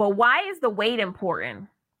know, but why is the weight important?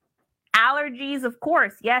 Allergies, of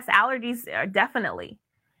course. Yes, allergies are definitely.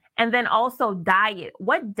 And then also diet.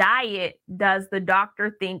 What diet does the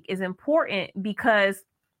doctor think is important? Because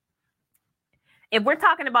if we're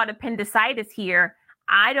talking about appendicitis here,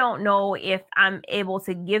 I don't know if I'm able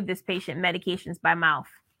to give this patient medications by mouth.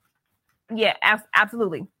 Yeah,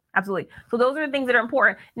 absolutely. Absolutely. So those are the things that are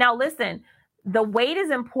important. Now, listen, the weight is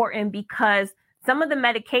important because some of the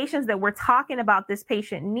medications that we're talking about this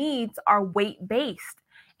patient needs are weight-based.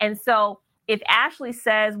 And so if Ashley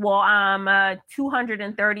says, well, I'm a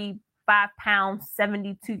 235-pound,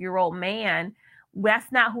 72-year-old man,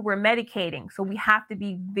 that's not who we're medicating. So we have to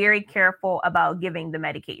be very careful about giving the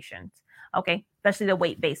medications, okay? Especially the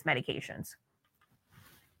weight-based medications.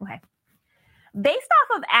 Okay. Based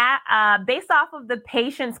off of the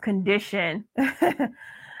patient's condition,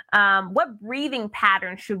 what breathing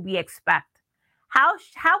pattern should we expect? How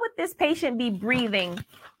would this patient be breathing?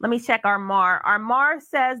 Let me check our MAR. Our MAR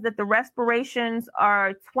says that the respirations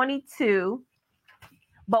are 22.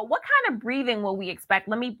 But what kind of breathing will we expect?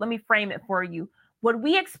 Let me frame it for you. Would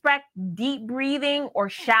we expect deep breathing or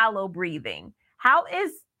shallow breathing? How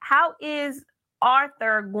is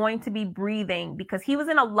Arthur going to be breathing? Because he was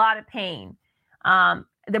in a lot of pain.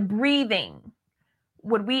 The breathing,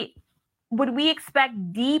 would we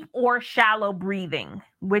expect deep or shallow breathing?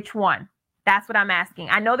 Which one? That's what I'm asking.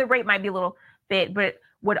 I know the rate might be a little bit, but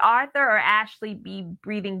would Arthur or Ashley be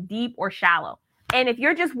breathing deep or shallow? And if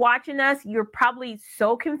you're just watching us, you're probably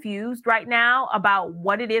so confused right now about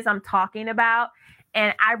what it is I'm talking about.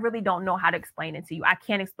 And I really don't know how to explain it to you. I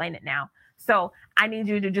can't explain it now. So I need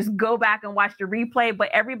you to just go back and watch the replay. But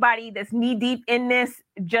everybody that's knee deep in this,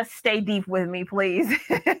 just stay deep with me, please.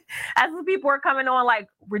 As the people are coming on like,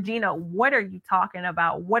 Regina, what are you talking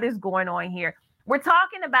about? What is going on here? We're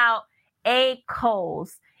talking about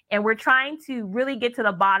ACOs, and we're trying to really get to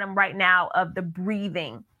the bottom right now of the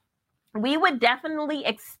breathing. We would definitely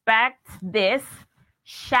expect this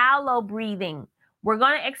shallow breathing. We're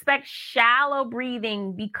going to expect shallow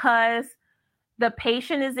breathing because the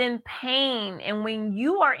patient is in pain. And when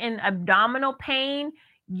you are in abdominal pain,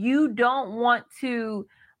 you don't want to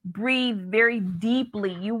breathe very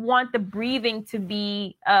deeply. You want the breathing to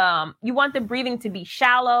be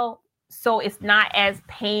shallow, so it's not as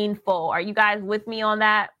painful. Are you guys with me on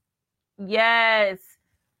that? Yes.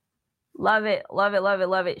 Love it. Love it. Love it.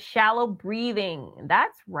 Love it. Shallow breathing.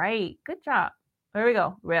 That's right. Good job. There we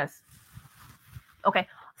go. Rest. Okay.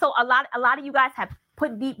 So a lot of you guys have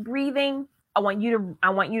put deep breathing. I want you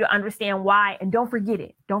to understand why, and don't forget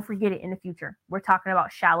it. Don't forget it in the future. We're talking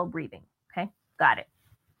about shallow breathing. Okay. Got it.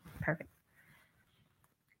 Perfect.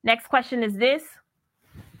 Next question is this.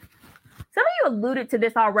 Some of you alluded to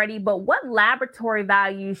this already, but what laboratory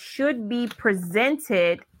values should be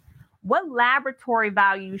presented? What laboratory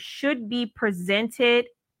values should be presented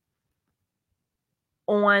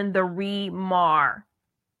on the REMAR?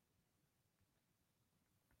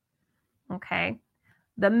 Okay.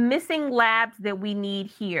 The missing labs that we need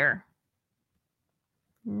here.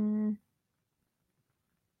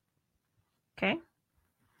 Okay.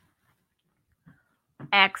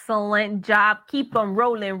 Excellent job. Keep them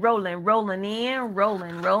rolling in, rolling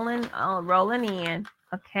in.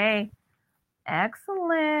 Okay.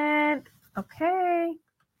 Excellent. Okay.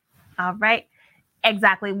 All right.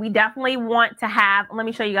 Exactly. We definitely want to have, let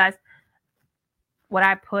me show you guys what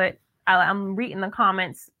I put. I'm reading the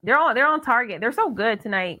comments. They're on target. They're so good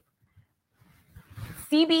tonight.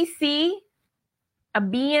 CBC, a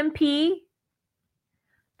BMP,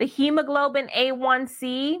 the hemoglobin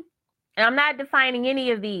A1C, and I'm not defining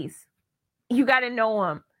any of these. You got to know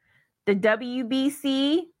them. The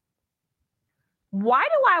WBC. Why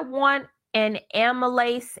do I want an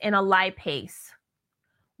amylase and a lipase?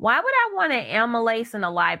 Why would I want an amylase and a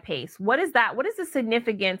lipase? What is that? What is the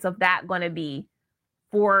significance of that going to be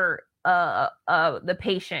for the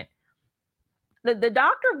patient? The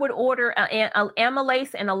doctor would order an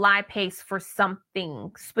amylase and a lipase for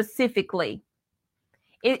something specifically.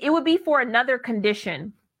 It would be for another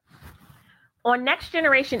condition. On Next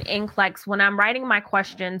Generation NCLEX, when I'm writing my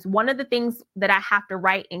questions, one of the things that I have to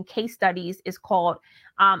write in case studies is called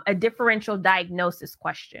a differential diagnosis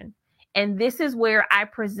question. And this is where I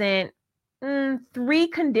present 3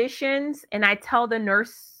 conditions, and I tell the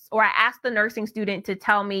nurse, or I ask the nursing student to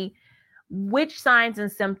tell me which signs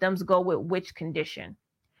and symptoms go with which condition.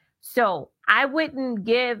 So I wouldn't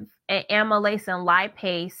give an amylase and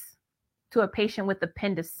lipase to a patient with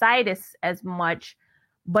appendicitis as much,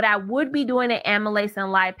 but I would be doing an amylase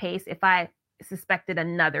and lipase if I suspected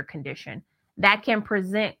another condition that can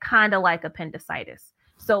present kind of like appendicitis.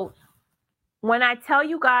 So when I tell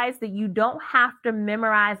you guys that you don't have to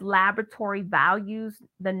memorize laboratory values,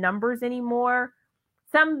 the numbers anymore,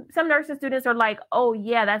 some nursing students are like, oh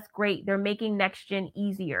yeah, that's great. They're making Next Gen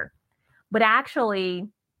easier. But actually,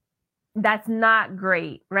 that's not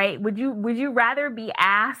great, right? Would you rather be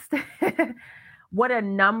asked what a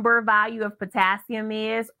number value of potassium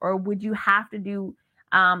is, or would you have to do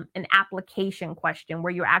an application question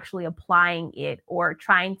where you're actually applying it or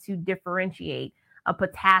trying to differentiate a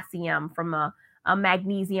potassium from a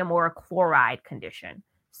magnesium or a chloride condition?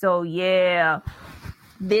 So yeah,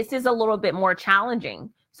 this is a little bit more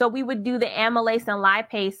challenging. So we would do the amylase and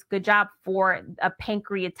lipase, good job, for a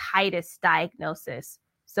pancreatitis diagnosis.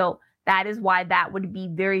 So that is why that would be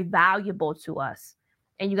very valuable to us.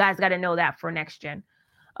 And you guys got to know that for Next Gen.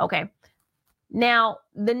 Okay. Now,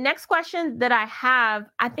 the next question that I have,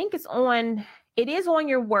 I think it is on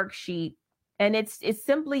your worksheet. And it's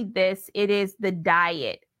simply this. It is the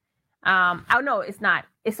diet. Oh, no, it's not.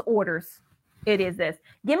 It's orders. It is this.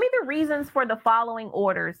 Give me the reasons for the following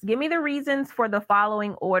orders. Give me the reasons for the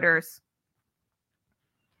following orders.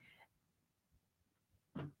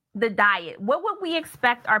 The diet. What would we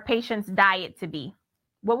expect our patient's diet to be?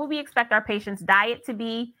 What would we expect our patient's diet to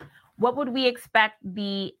be? What would we expect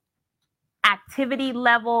the activity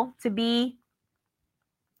level to be?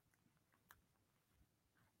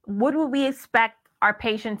 What would we expect our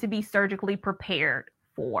patient to be surgically prepared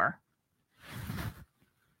for?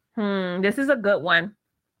 This is a good one.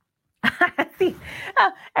 See,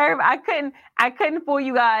 I couldn't fool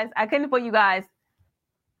you guys.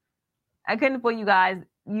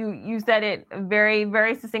 You said it very,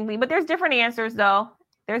 very succinctly, but there's different answers though.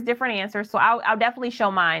 There's different answers. So I'll definitely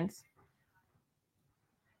show mine.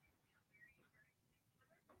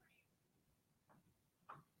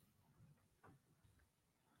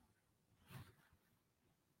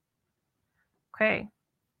 Okay.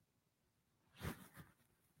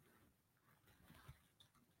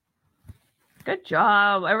 Good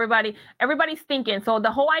job, everybody. Everybody's thinking. So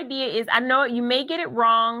the whole idea is, I know you may get it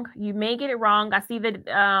wrong. I see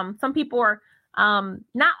that some people are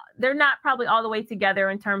they're not probably all the way together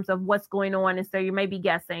in terms of what's going on. And so you may be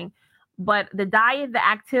guessing, but the diet, the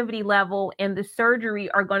activity level, and the surgery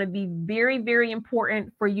are going to be very, very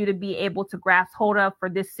important for you to be able to grasp hold of for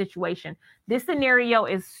this situation. This scenario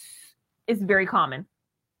is very common,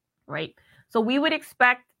 right? So we would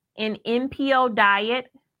expect an NPO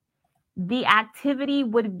diet. The activity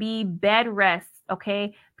would be bed rest,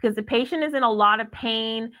 okay? Because the patient is in a lot of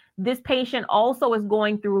pain. This patient also is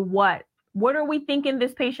going through what? What are we thinking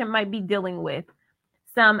this patient might be dealing with?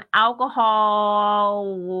 Some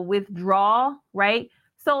alcohol withdrawal, right?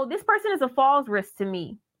 So this person is a falls risk to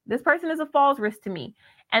me.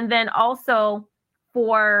 And then also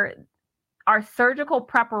for our surgical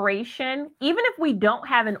preparation, even if we don't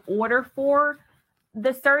have an order for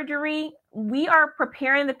the surgery, we are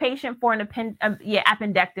preparing the patient for an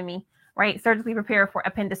appendectomy, right? Surgically prepare for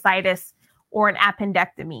appendicitis or an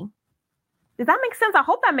appendectomy. Does that make sense? I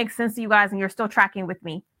hope that makes sense to you guys and you're still tracking with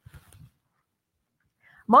me.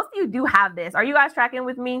 Most of you do have this. Are you guys tracking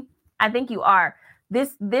with me? I think you are.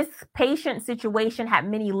 This patient situation had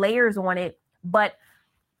many layers on it, but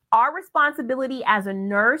our responsibility as a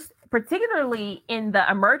nurse, particularly in the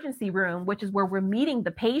emergency room, which is where we're meeting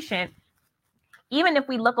the patient, even if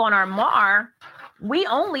we look on our MAR, we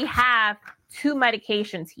only have 2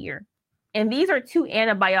 medications here. And these are 2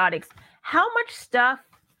 antibiotics. How much stuff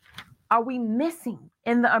are we missing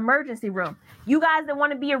in the emergency room? You guys that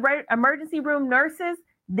want to be emergency room nurses,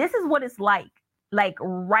 this is what it's like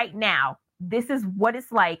right now. This is what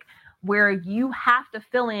it's like where you have to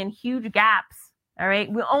fill in huge gaps. All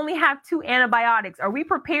right. We only have 2 antibiotics. Are we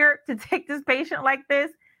prepared to take this patient like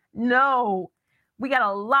this? No, we got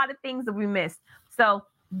a lot of things that we missed. So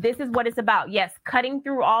this is what it's about. Yes. Cutting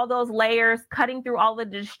through all those layers, cutting through all the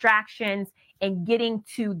distractions and getting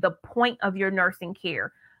to the point of your nursing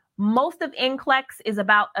care. Most of NCLEX is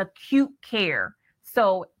about acute care.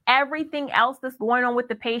 So everything else that's going on with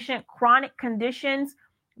the patient, chronic conditions,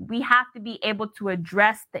 we have to be able to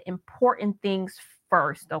address the important things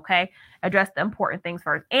first, okay? Address the important things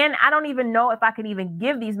first. And I don't even know if I can even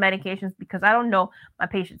give these medications because I don't know my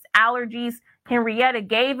patient's allergies. Henrietta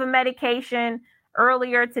gave a medication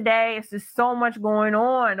earlier today. It's just so much going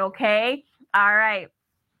on, okay? All right.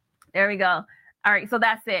 There we go. All right, so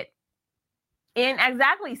that's it. And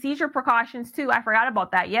exactly, seizure precautions too. I forgot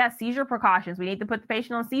about that. Yes, seizure precautions. We need to put the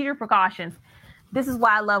patient on seizure precautions. This is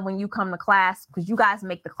why I love when you come to class because you guys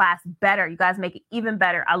make the class better. You guys make it even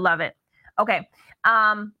better. I love it. Okay.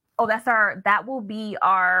 That will be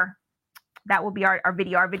our video.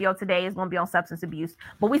 Our video today is going to be on substance abuse,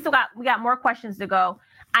 but we got more questions to go.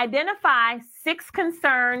 Identify 6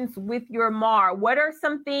 concerns with your MAR. What are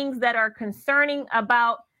some things that are concerning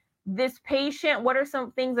about this patient? What are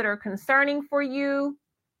some things that are concerning for you?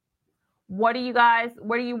 What are you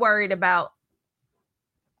worried about?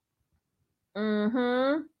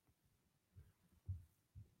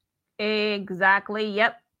 Exactly.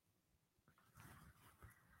 Yep.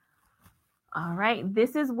 All right.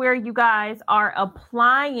 This is where you guys are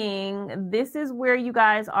applying.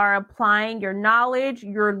 Your knowledge.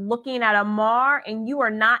 You're looking at a MAR and you're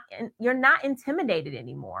not intimidated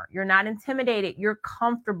anymore. You're not intimidated. You're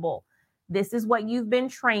comfortable. This is what you've been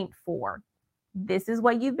trained for. This is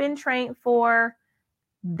what you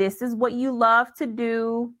love to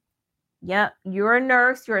do. Yep. You're a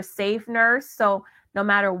nurse. You're a safe nurse. So no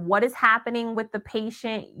matter what is happening with the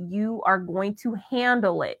patient, you are going to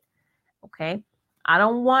handle it. Okay. I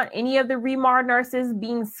don't want any of the REMAR nurses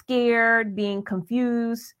being scared, being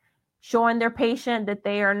confused, showing their patient that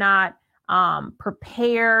they are not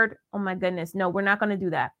prepared. Oh my goodness. No, we're not going to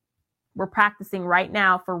do that. We're practicing right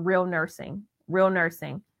now for real nursing.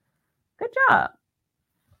 Good job.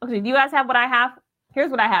 Okay. Do you guys have what I have?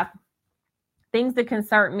 Here's what I have. Things that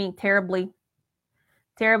concern me terribly.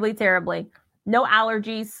 No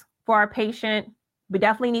allergies for our patient. We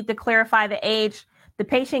definitely need to clarify the age. The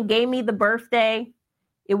patient gave me the birthday.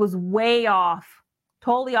 It was way off,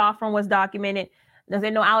 totally off from what's documented. There's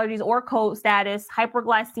no allergies or code status.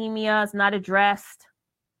 Hyperglycemia is not addressed.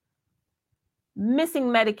 Missing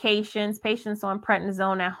medications. Patients on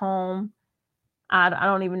prednisone at home. I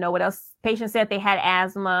don't even know what else. Patient said they had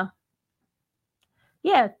asthma.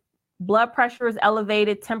 Yeah. Blood pressure is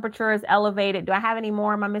elevated. Temperature is elevated. Do I have any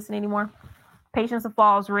more? Am I missing any more? Patients of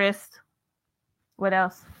falls wrist. What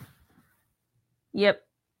else? Yep.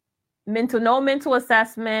 No mental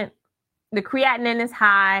assessment. The creatinine is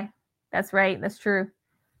high. That's right. That's true.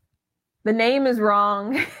 The name is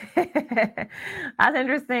wrong. That's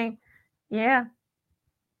interesting. Yeah.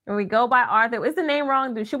 When we go by Arthur, is the name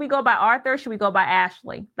wrong? Should we go by Arthur or should we go by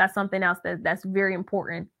Ashley? That's something else that's very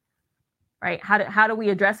important. Right? How do we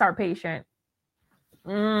address our patient?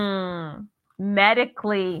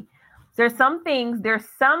 Medically. There's some things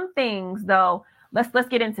though. Let's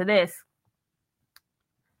get into this.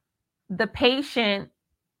 The patient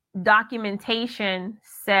documentation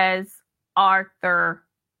says Arthur,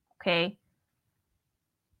 okay?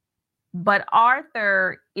 But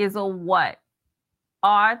Arthur is a what?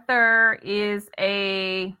 Arthur is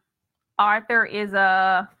a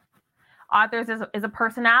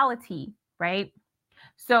personality, right?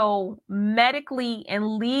 So medically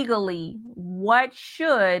and legally, what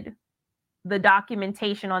should the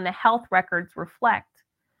documentation on the health records reflect?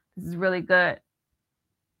 This is really good.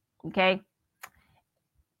 Okay.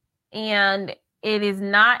 And It is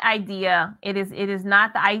not idea. It is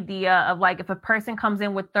not the idea of like if a person comes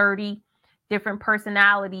in with 30 different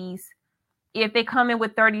personalities, if they come in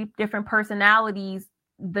with 30 different personalities,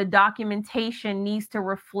 the documentation needs to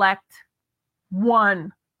reflect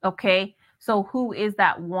one. Okay. So who is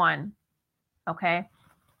that one? Okay.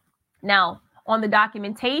 Now on the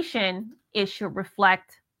documentation, it should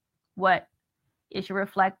reflect what? It should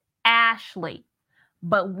reflect Ashley.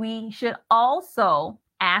 But we should also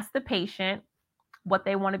ask the patient what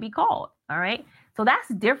they want to be called. All right. So that's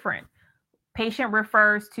different. Patient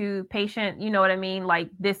refers to patient, you know what I mean? Like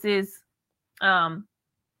this is,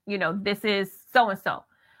 this is so-and-so.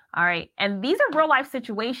 All right. And these are real life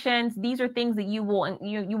situations. These are things that you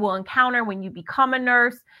will encounter when you become a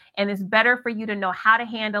nurse. And it's better for you to know how to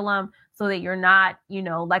handle them so that you're not,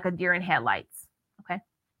 like a deer in headlights. Okay.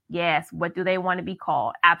 Yes. What do they want to be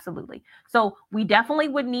called? Absolutely. So we definitely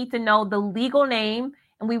would need to know the legal name,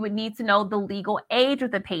 and we would need to know the legal age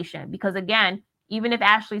of the patient, because again, even if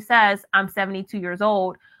Ashley says I'm 72 years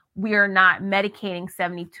old, we are not medicating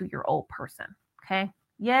 72-year-old person. Okay.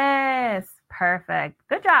 Yes. Perfect.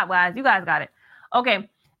 Good job, guys. You guys got it. Okay.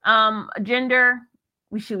 Gender,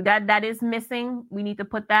 that is missing. We need to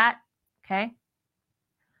put that. Okay.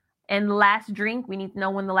 And the last drink, we need to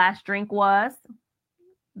know when the last drink was.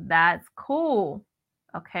 That's cool.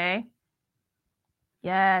 Okay.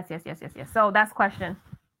 Yes. So that's question.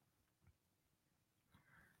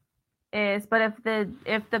 But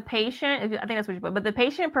if the patient, I think that's what you put, but the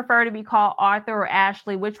patient prefer to be called Arthur or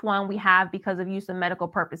Ashley, which one we have because of use of medical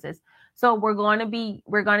purposes. So we're going to be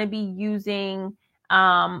using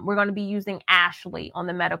Ashley on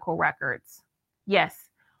the medical records. Yes.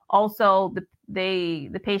 Also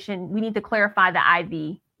the patient, we need to clarify the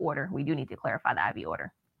IV order. We do need to clarify the IV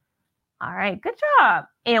order. All right. Good job.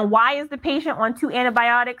 And why is the patient on 2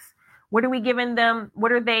 antibiotics? What are we giving them?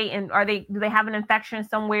 What are they? And do they have an infection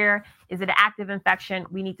somewhere? Is it an active infection?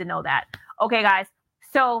 We need to know that. Okay, guys.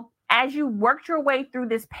 So as you worked your way through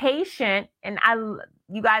this patient, and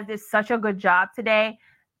you guys did such a good job today.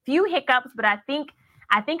 Few hiccups, but I think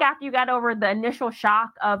after you got over the initial shock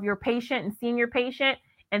of your patient and seeing your patient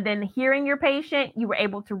and then hearing your patient, you were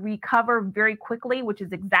able to recover very quickly, which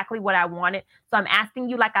is exactly what I wanted. So I'm asking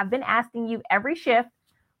you, like I've been asking you every shift,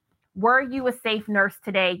 were you a safe nurse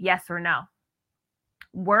today? Yes or no?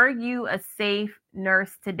 Were you a safe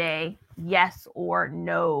nurse today? Yes or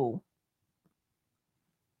no?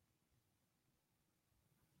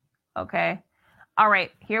 Okay. All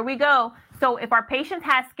right, here we go. So if our patient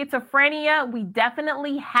has schizophrenia, we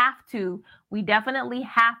definitely have to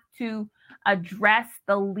address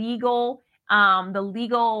the legal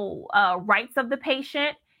rights of the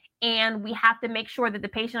patient. And we have to make sure that the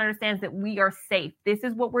patient understands that we are safe. This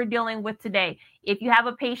is what we're dealing with today. If you have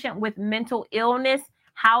a patient with mental illness,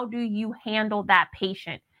 how do you handle that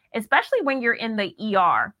patient? Especially when you're in the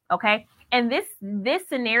ER, okay? And this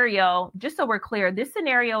scenario, just so we're clear, this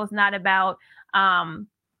scenario is not about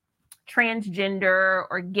transgender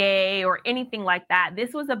or gay or anything like that.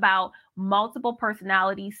 This was about multiple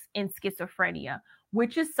personalities in schizophrenia,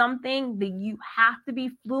 which is something that you have to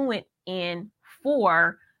be fluent in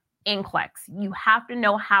for NCLEX. You have to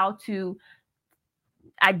know how to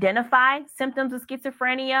identify symptoms of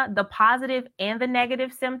schizophrenia, the positive and the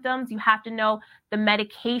negative symptoms. You have to know the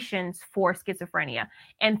medications for schizophrenia.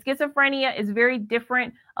 And schizophrenia is very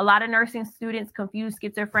different. A lot of nursing students confuse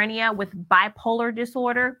schizophrenia with bipolar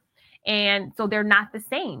disorder. And so they're not the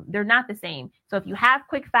same. So if you have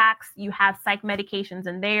quick facts, you have psych medications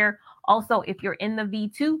in there. Also, if you're in the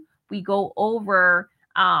V2, we go over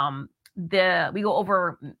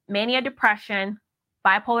mania, depression,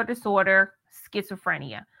 bipolar disorder,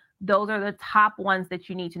 schizophrenia. Those are the top ones that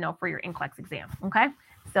you need to know for your NCLEX exam. Okay,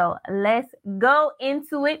 so let's go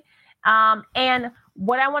into it. And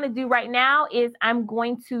what I want to do right now is I'm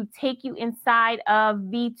going to take you inside of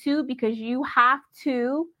V2 because you have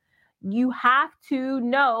to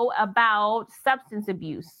know about substance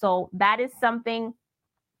abuse. So that is something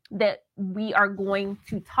that we are going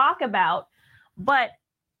to talk about. But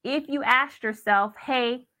if you asked yourself,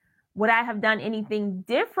 hey, would I have done anything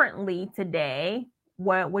differently today?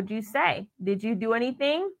 What would you say? Did you do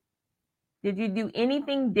anything? Did you do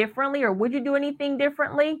anything differently, or would you do anything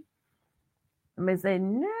differently? I'm going to say,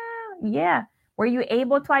 no, yeah. Were you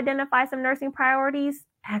able to identify some nursing priorities?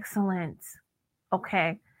 Excellent.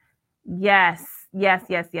 Okay. Yes.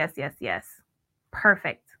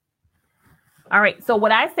 Perfect. All right. So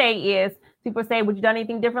what I say is, people say, would you done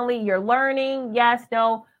anything differently? You're learning. Yes,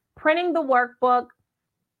 no. Printing the workbook,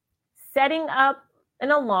 setting up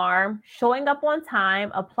an alarm, showing up on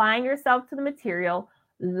time, applying yourself to the material,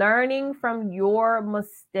 learning from your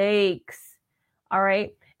mistakes. All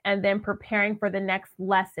right. And then preparing for the next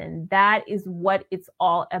lesson. That is what it's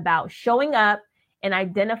all about. Showing up and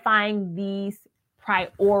identifying these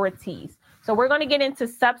priorities. So we're going to get into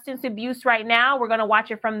substance abuse right now. We're going to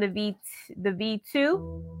watch it from the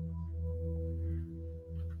V2.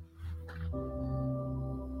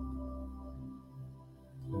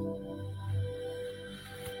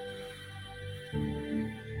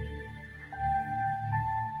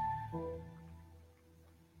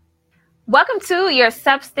 Welcome to your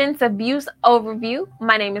substance abuse overview.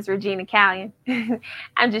 My name is Regina Callion.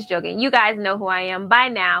 I'm just joking. You guys know who I am by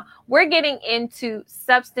now. We're getting into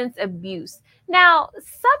substance abuse. Now,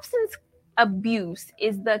 substance abuse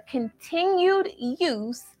is the continued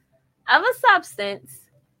use of a substance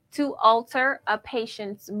to alter a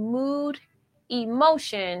patient's mood,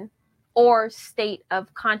 emotion, or state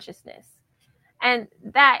of consciousness. And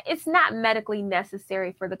that it's not medically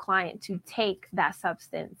necessary for the client to take that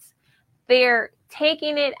substance. They're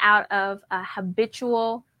taking it out of a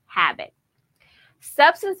habitual habit.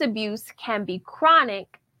 Substance abuse can be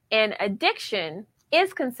chronic, and addiction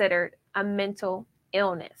is considered a mental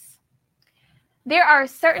illness. There are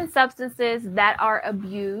certain substances that are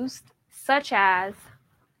abused, such as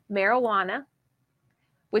marijuana,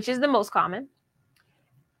 which is the most common,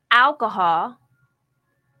 alcohol,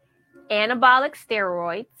 anabolic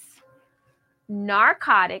steroids,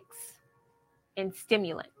 narcotics, and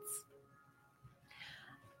stimulants.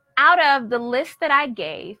 Out of the list that I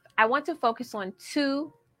gave, I want to focus on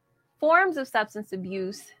two forms of substance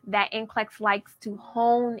abuse that NCLEX likes to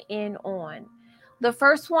hone in on. The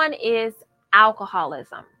first one is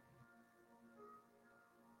alcoholism.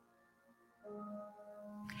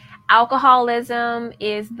 Alcoholism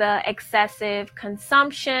is the excessive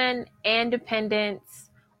consumption and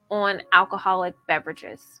dependence on alcoholic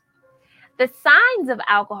beverages. The signs of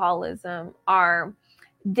alcoholism are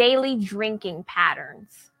daily drinking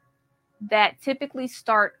patterns that typically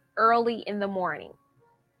start early in the morning.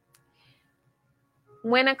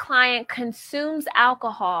 When a client consumes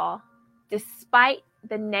alcohol, despite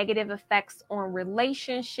the negative effects on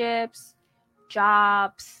relationships,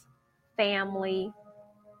 jobs, family,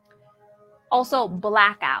 also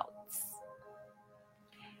blackouts,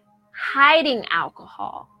 hiding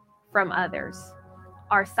alcohol from others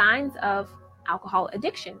are signs of alcohol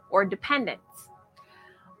addiction or dependence.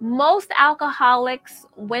 Most alcoholics,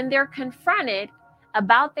 when they're confronted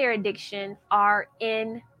about their addiction, are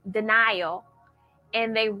in denial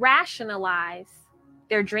and they rationalize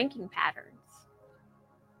their drinking patterns.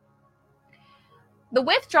 The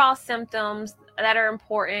withdrawal symptoms that are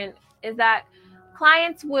important is that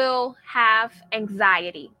clients will have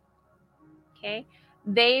anxiety. Okay?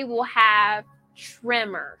 They will have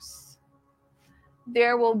tremors.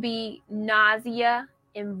 There will be nausea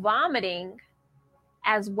and vomiting,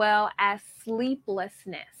 as well as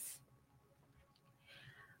sleeplessness.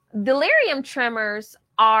 Delirium tremors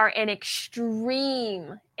are an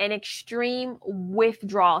extreme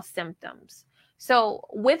withdrawal symptoms. So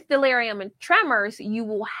with delirium and tremors, you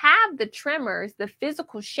will have the tremors, the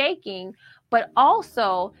physical shaking, but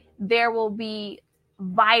also there will be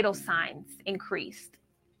vital signs increased.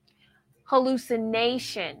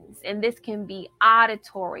 Hallucinations, and this can be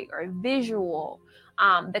auditory or visual.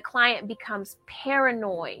 The client becomes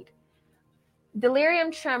paranoid. Delirium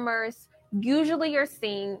tremors usually are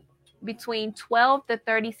seen between 12 to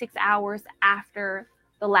 36 hours after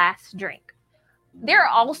the last drink. There are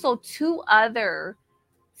also two other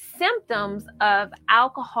symptoms of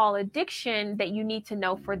alcohol addiction that you need to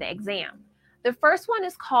know for the exam. The first one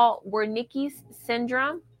is called Wernicke's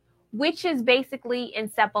syndrome, which is basically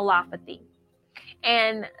encephalopathy.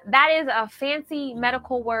 And that is a fancy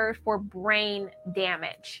medical word for brain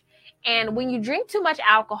damage. And when you drink too much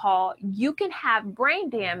alcohol, you can have brain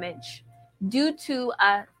damage due to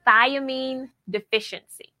a thiamine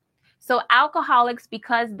deficiency. So alcoholics,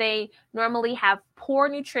 because they normally have poor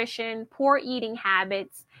nutrition, poor eating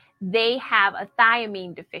habits, they have a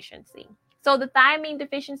thiamine deficiency. So the thiamine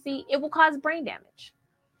deficiency, it will cause brain damage.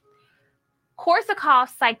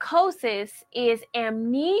 Korsakoff psychosis is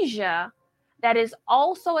amnesia that is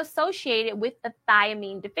also associated with the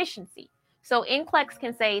thiamine deficiency. So NCLEX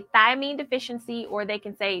can say thiamine deficiency, or they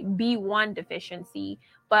can say B1 deficiency,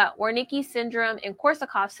 but Wernicke syndrome and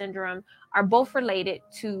Korsakoff syndrome are both related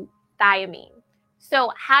to thiamine.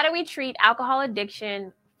 So how do we treat alcohol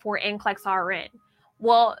addiction for NCLEX RN?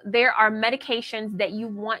 Well, there are medications that you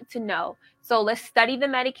want to know. So let's study the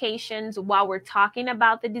medications while we're talking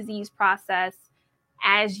about the disease process,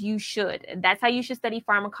 as you should. That's how you should study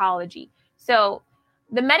pharmacology. So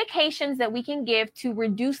the medications that we can give to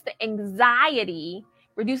reduce the anxiety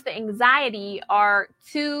reduce the anxiety are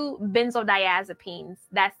 2 benzodiazepines.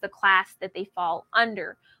 That's the class that they fall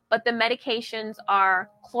under. But the medications are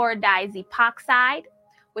chlordiazepoxide,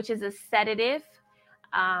 which is a sedative.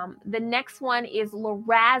 The next one is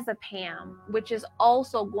lorazepam, which is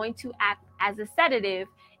also going to act as a sedative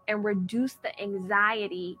and reduce the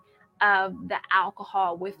anxiety of the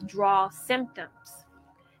alcohol withdrawal symptoms.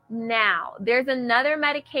 Now, there's another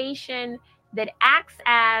medication that acts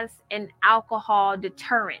as an alcohol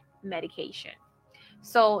deterrent medication.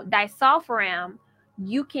 So disulfiram,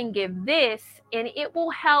 you can give this and it will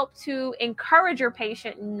help to encourage your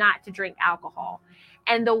patient not to drink alcohol.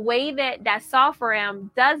 And the way that disulfiram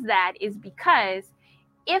does that is because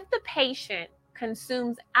if the patient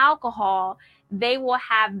consumes alcohol, they will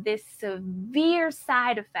have this severe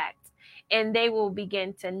side effect and they will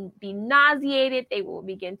begin to be nauseated. They will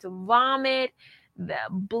begin to vomit. The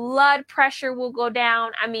blood pressure will go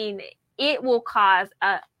down. I mean, it will cause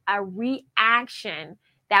a reaction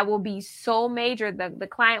that will be so major that the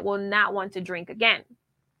client will not want to drink again.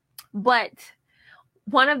 But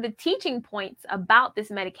one of the teaching points about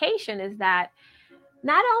this medication is that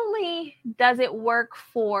not only does it work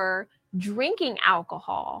for drinking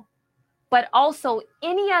alcohol, but also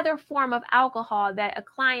any other form of alcohol that a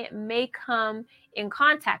client may come in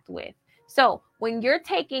contact with. So when you're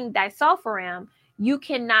taking disulfiram, you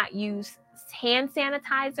cannot use hand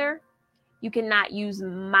sanitizer, you cannot use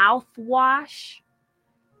mouthwash,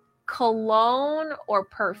 cologne or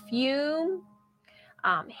perfume,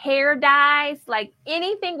 hair dyes, like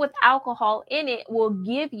anything with alcohol in it will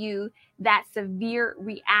give you that severe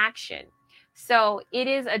reaction. So it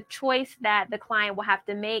is a choice that the client will have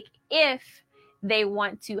to make if they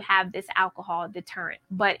want to have this alcohol deterrent.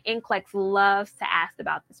 But NCLEX loves to ask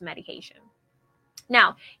about this medication.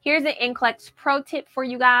 Now, here's an NCLEX pro tip for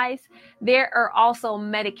you guys. There are also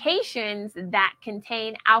medications that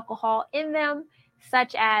contain alcohol in them,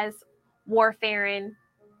 such as warfarin,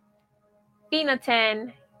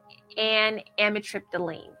 Phenytoin, and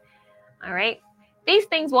amitriptyline. All right. These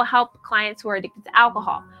things will help clients who are addicted to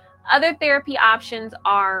alcohol. Other therapy options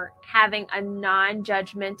are having a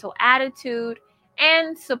non-judgmental attitude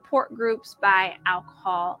and support groups by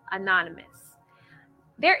Alcohol Anonymous.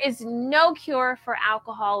 There is no cure for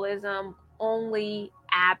alcoholism, only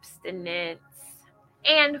abstinence.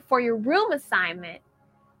 And for your room assignment,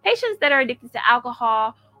 patients that are addicted to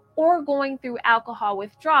alcohol or going through alcohol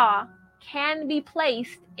withdrawal can be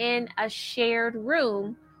placed in a shared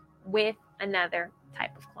room with another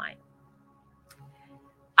type of client.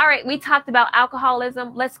 All right, we talked about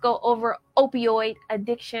alcoholism. Let's go over opioid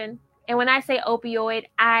addiction. And when I say opioid,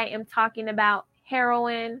 I am talking about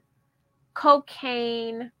heroin,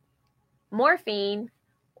 cocaine, morphine,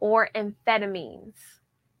 or amphetamines.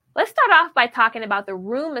 Let's start off by talking about the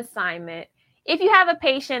room assignment. If you have a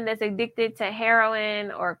patient that's addicted to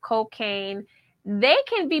heroin or cocaine, they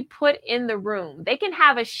can be put in the room. They can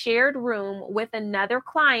have a shared room with another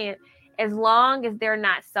client as long as they're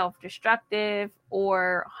not self-destructive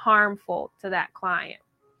or harmful to that client.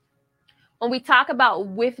 When we talk about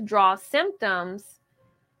withdrawal symptoms,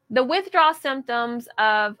 the withdrawal symptoms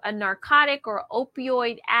of a narcotic or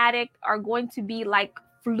opioid addict are going to be like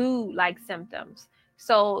flu-like symptoms.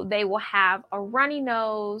 So they will have a runny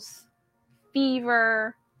nose,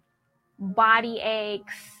 fever, body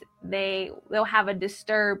aches, they'll have a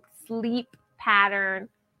disturbed sleep pattern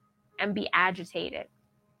and be agitated.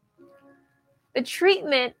 The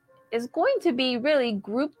treatment is going to be really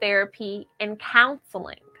group therapy and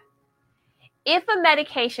counseling. If a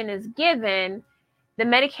medication is given, the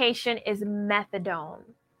medication is methadone.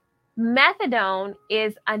 Methadone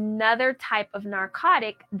is another type of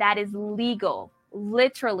narcotic that is legal.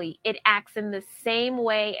 Literally, it acts in the same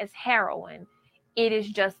way as heroin. It is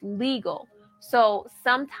just legal. So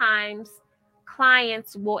sometimes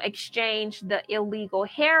clients will exchange the illegal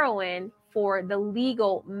heroin for the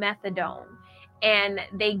legal methadone, and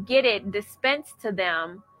they get it dispensed to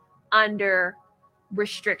them under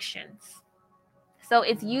restrictions. So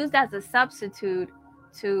it's used as a substitute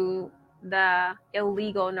to the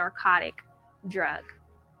illegal narcotic drug.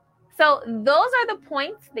 So those are the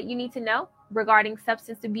points that you need to know regarding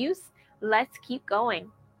substance abuse. Let's keep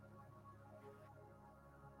going.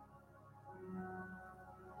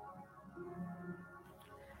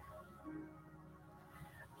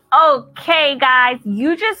 Okay, guys,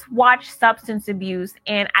 you just watched substance abuse,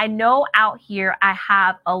 and I know out here I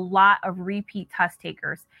have a lot of repeat test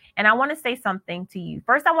takers, and I want to say something to you.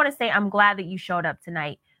 First, I want to say I'm glad that you showed up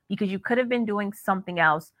tonight because you could have been doing something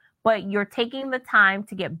else, but you're taking the time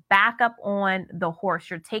to get back up on the horse.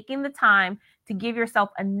 You're taking the time to give yourself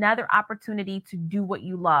another opportunity to do what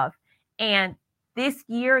you love. And this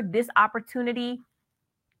year, this opportunity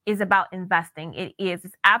is about investing. It is.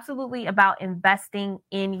 It's absolutely about investing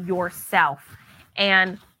in yourself.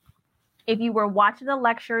 And if you were watching the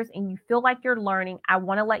lectures and you feel like you're learning, I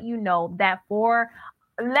want to let you know that for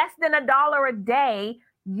less than $1 a day,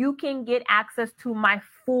 you can get access to my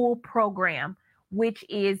full program, which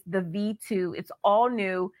is the V2. It's all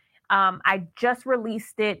new. I just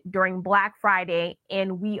released it during Black Friday,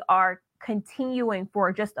 and we are continuing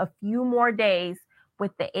for just a few more days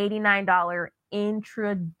with the $89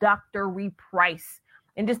 introductory price.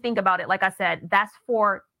 And just think about it. Like I said, that's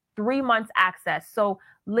for 3 months access. So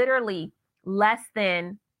literally less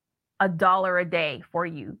than $1 a day for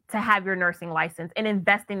you to have your nursing license and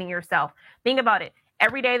investing in yourself. Think about it.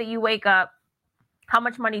 Every day that you wake up, how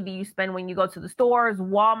much money do you spend when you go to the stores,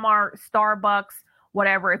 Walmart, Starbucks,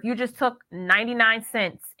 whatever? If you just took 99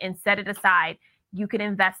 cents and set it aside, you could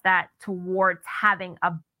invest that towards having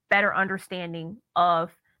a better understanding of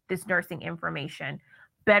this nursing information,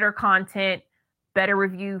 better content, better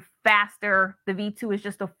review, faster. The V2 is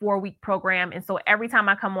just a 4-week program. And so every time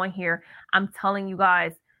I come on here, I'm telling you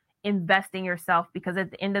guys, invest in yourself, because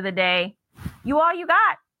at the end of the day, you all you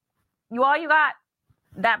got. You all you got.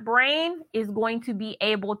 That brain is going to be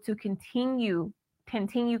able to continue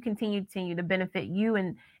to benefit you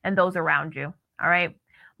and those around you. All right.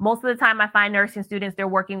 Most of the time I find nursing students, they're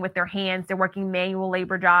working with their hands, they're working manual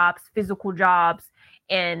labor jobs, physical jobs.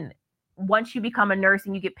 And once you become a nurse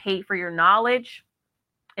and you get paid for your knowledge,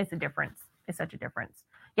 it's a difference. It's such a difference.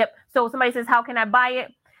 Yep. So somebody says, how can I buy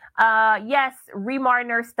it? Yes,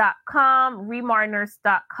 remarnurse.com.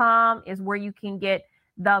 Remarnurse.com is where you can get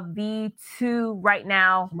the V2 right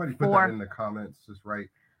now. Somebody put that in the comments. Just write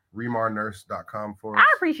remarnurse.com for us.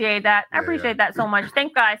 I appreciate that. I appreciate that so much.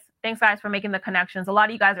 Thanks guys for making the connections. A lot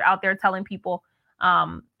of you guys are out there telling people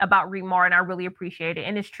about Remar, and I really appreciate it.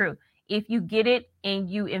 And it's true. If you get it and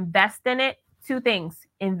you invest in it, 2 things: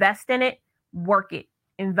 invest in it, work it.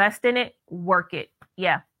 Invest in it, work it.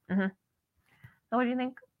 Yeah. So what do you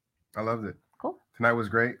think? I loved it. Cool. Tonight was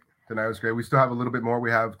great. We still have a little bit more.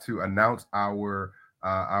 We have to announce our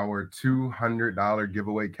 $200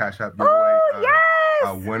 giveaway, Cash App giveaway.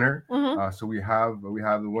 Winner. So we have the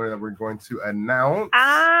winner that we're going to announce.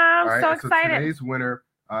 I'm so excited. So today's winner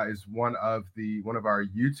is one of our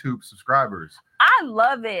YouTube subscribers. I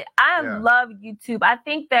love it. I love YouTube. I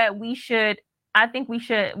think that we should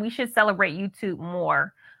celebrate YouTube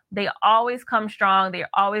more. They always come strong. They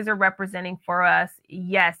always are representing for us.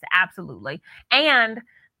 Yes, absolutely. And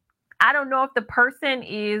I don't know if the person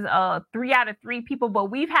is 3 out of 3 people, but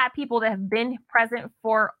we've had people that have been present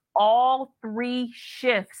for all 3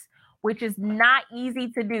 shifts, which is not easy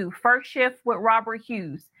to do. First shift with Robert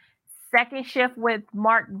Hughes, second shift with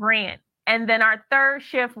Mark Grant, and then our third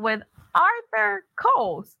shift with Arthur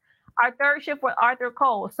Coles.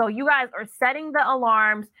 So you guys are setting the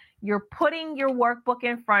alarms. You're putting your workbook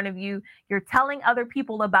in front of you. You're telling other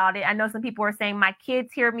people about it. I know some people are saying, my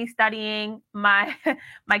kids hear me studying. My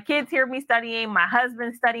kids hear me studying. My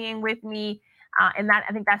husband's studying with me. And that,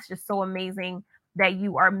 I think that's just so amazing that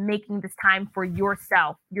you are making this time for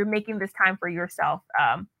yourself. You're making this time for yourself.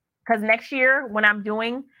 Because next year, when I'm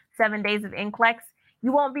doing 7 days of NCLEX,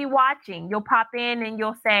 you won't be watching. You'll pop in and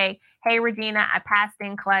you'll say, hey, Regina, I passed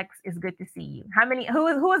NCLEX. It's good to see you. Who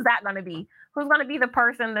is that going to be? Who's going to be the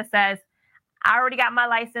person that says, I already got my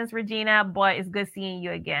license, Regina, but it's good seeing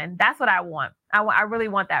you again? That's what I want. I really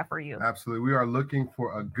want that for you. Absolutely. We are looking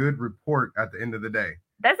for a good report at the end of the day.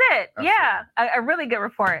 That's it. Absolutely. Yeah. A really good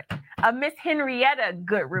report. A Miss Henrietta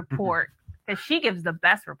good report, because she gives the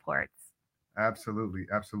best reports. Absolutely.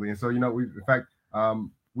 And so,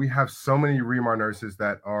 we have so many Remar nurses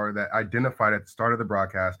that identified at the start of the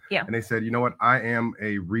broadcast. Yeah. And they said, you know what? I am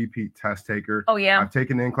a repeat test taker. Oh, yeah. I've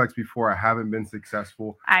taken NCLEX before. I haven't been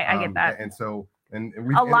successful. I get that. And so, and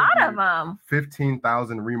we've a lot of them.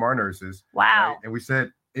 15,000 Remar nurses. Wow. Right? And we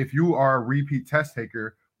said, if you are a repeat test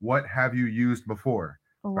taker, what have you used before?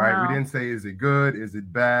 Wow. Right? We didn't say, is it good? Is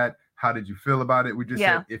it bad? How did you feel about it? We just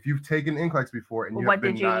said, if you've taken NCLEX before and you have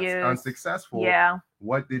been unsuccessful,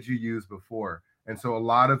 what did you use before? And so a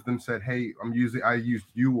lot of them said, hey, I used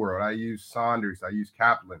UWorld, I used Saunders, I used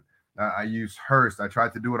Kaplan, I used Hearst. I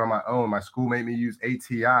tried to do it on my own. My school made me use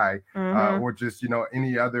ATI or just,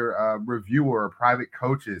 any other reviewer or private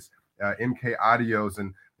coaches, MK Audios.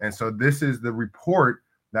 And so this is the report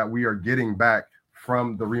that we are getting back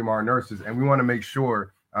from the Remar nurses. And we want to make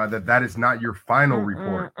sure that is not your final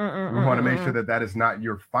report. We want to make sure that is not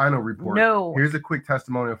your final report. No. Here's a quick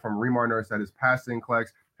testimonial from Remar nurse that has passed NCLEX,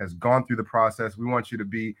 has gone through the process. We want you to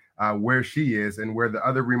be where she is and where the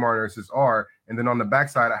other Remar nurses are. And then on the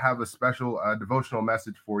backside, I have a special devotional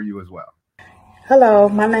message for you as well. Hello,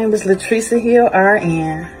 my name is Latricia Hill,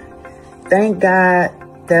 RN. Thank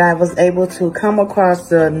God that I was able to come across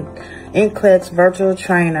the NCLEX virtual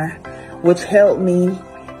trainer, which helped me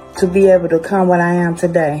to be able to come what I am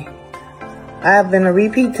today. I have been a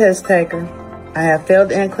repeat test taker. I have failed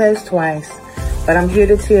NCLEX twice, but I'm here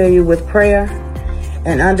to tell you with prayer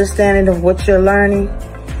and understanding of what you're learning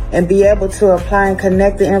and be able to apply and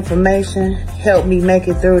connect the information, help me make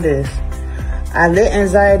it through this. I let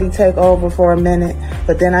anxiety take over for a minute,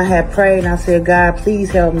 but then I had prayed and I said, God, please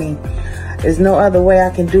help me. There's no other way I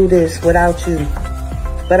can do this without you.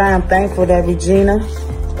 But I am thankful that Regina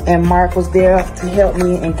and Mark was there to help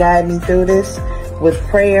me and guide me through this with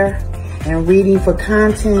prayer and reading for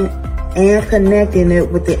content and connecting it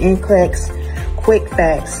with the NCLEX quick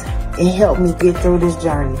facts. It helped me get through this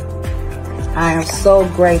journey. I am so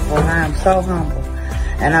grateful and I am so humble.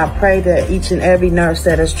 And I pray that each and every nurse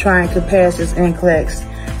that is trying to pass this NCLEX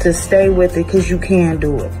to stay with it, because you can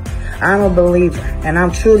do it. I'm a believer, and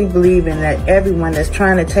I'm truly believing that everyone that's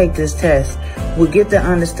trying to take this test will get the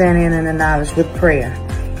understanding and the knowledge with prayer.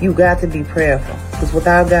 You got to be prayerful, because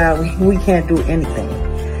without God, we can't do anything.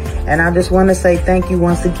 And I just want to say thank you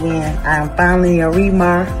once again. I am finally a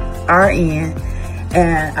REMAR RN,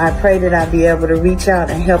 and I pray that I'll be able to reach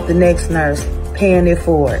out and help the next nurse paying it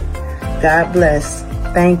forward. God bless.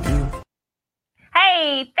 Thank you.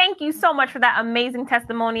 Hey, thank you so much for that amazing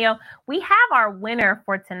testimonial. We have our winner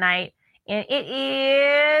for tonight, and it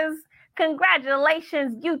is,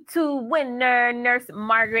 congratulations, YouTube winner, Nurse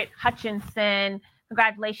Margaret Hutchinson.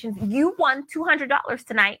 Congratulations. You won $200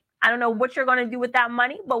 tonight. I don't know what you're going to do with that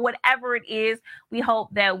money, but whatever it is, we hope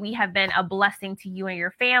that we have been a blessing to you and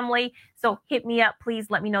your family. So hit me up,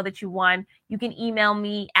 please. Let me know that you won. You can email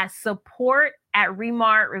me at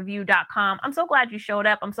support@remarreview.com. I'm so glad you showed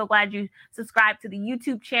up. I'm so glad you subscribed to the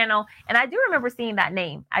YouTube channel. And I do remember seeing that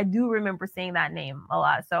name. I do remember seeing that name a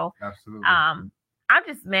lot. So Absolutely. I'm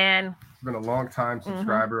just, man. It's been a long time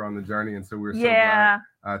subscriber on the journey. And so we're so glad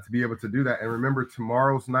to be able to do that. And remember,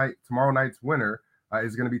 tomorrow night's winner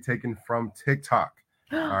is going to be taken from TikTok.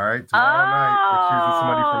 All right. Tomorrow night, we're choosing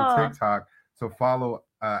somebody from TikTok. So follow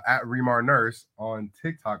at Remar Nurse on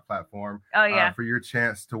TikTok platform for your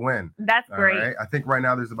chance to win. That's great. Right? I think right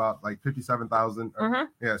now there's about like 57,000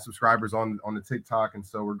 subscribers on the TikTok. And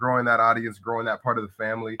so we're growing that audience, growing that part of the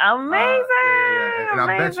family. Amazing. And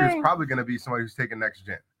I bet you it's probably going to be somebody who's taking next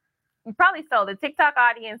gen. Probably so. The TikTok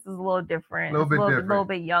audience is a little different. A little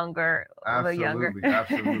bit younger.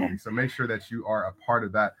 Absolutely. So make sure that you are a part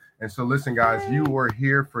of that. And so listen, guys, you were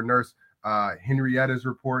here for Nurse Henrietta's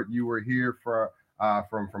report. You were here for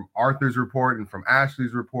from Arthur's report and from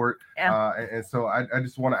Ashley's report. Yeah. And so I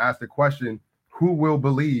just want to ask the question, who will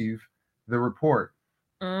believe the report?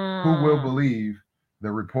 Who will believe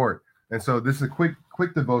the report? And so this is a quick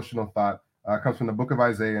devotional thought. Comes from the book of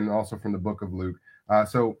Isaiah and also from the book of Luke.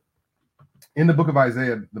 So in the book of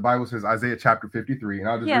Isaiah, the Bible says, Isaiah chapter 53, and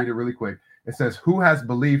I'll just read it really quick. It says, who has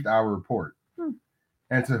believed our report?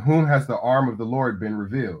 And to whom has the arm of the Lord been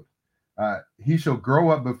revealed? He shall grow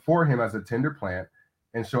up before him as a tender plant,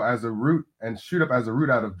 and shall as a root and shoot up as a root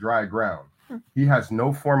out of dry ground. He has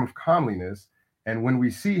no form of comeliness, and when we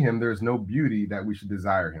see him, there is no beauty that we should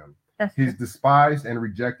desire him. He's despised and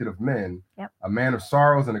rejected of men, a man of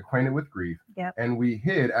sorrows and acquainted with grief. And we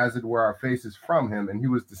hid, as it were, our faces from him, and he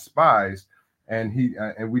was despised, and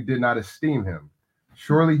we did not esteem him.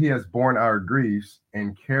 Surely he has borne our griefs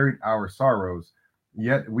and carried our sorrows,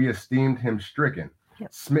 yet we esteemed him stricken,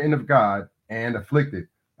 smitten of God, and afflicted.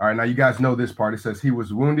 All right, now you guys know this part. It says he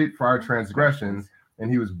was wounded for our transgressions, and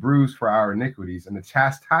he was bruised for our iniquities, and the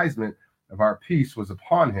chastisement of our peace was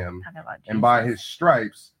upon him, and by his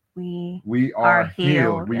stripes we are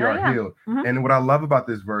healed. We are healed. And what I love about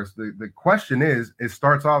this verse, the question is, it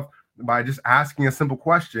starts off by just asking a simple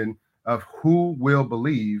question of who will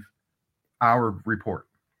believe our report?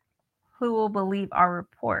 Who will believe our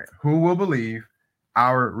report? Who will believe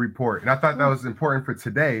our report? And I thought that was important for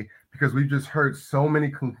today, because we've just heard so many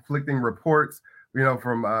conflicting reports, you know,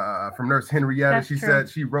 from Nurse Henrietta. That's said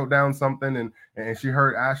she wrote down something and she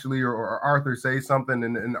heard Ashley or Arthur say something,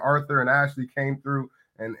 and Arthur and Ashley came through.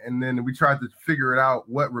 And then we tried to figure it out,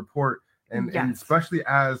 what report, and especially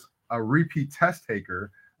as a repeat test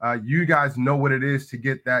taker, you guys know what it is to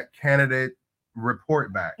get that candidate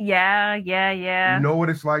report back. Yeah. You know what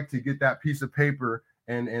it's like to get that piece of paper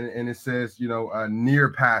and it says, you know,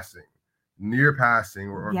 near passing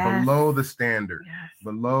or below the standard,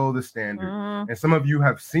 And some of you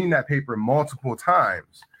have seen that paper multiple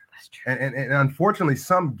times. That's true. And unfortunately,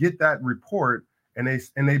 some get that report and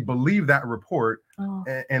they believe that report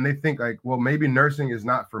and they think like, well, maybe nursing is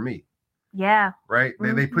not for me. Yeah. Right.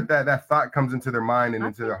 They put that thought comes into their mind and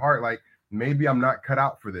into their heart, like, maybe I'm not cut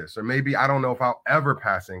out for this, or maybe I don't know if I'll ever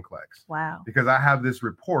pass NCLEX. Wow. Because I have this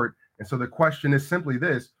report. And so the question is simply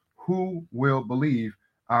this: who will believe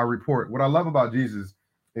our report? What I love about Jesus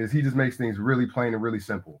is he just makes things really plain and really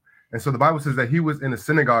simple. And so the Bible says that he was in a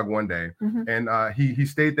synagogue one day, and he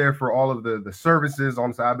stayed there for all of the services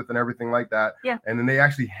on Sabbath and everything like that. Yeah. And then they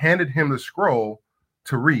actually handed him the scroll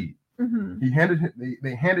to read. They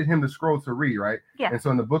handed him the scroll to read, right? Yeah. And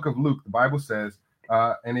so in the book of Luke, the Bible says,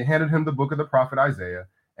 and they handed him the book of the prophet Isaiah.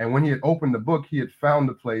 And when he had opened the book, he had found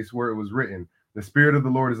the place where it was written, "The Spirit of the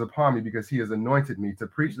Lord is upon me, because he has anointed me to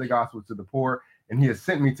preach the gospel to the poor, and he has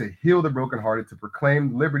sent me to heal the brokenhearted, to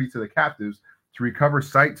proclaim liberty to the captives, to recover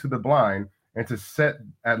sight to the blind, and to set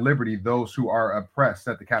at liberty those who are oppressed,"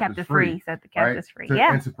 set the captives free. Set the captives free.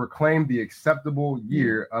 And to proclaim the acceptable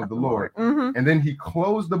year of the Lord. And then he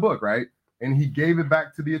closed the book, right? And he gave it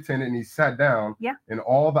back to the attendant, and he sat down. Yeah. And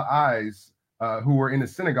all the eyes who were in the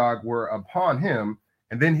synagogue were upon him.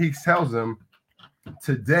 And then he tells them,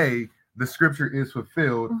 "Today the scripture is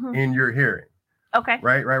fulfilled in your hearing." Okay.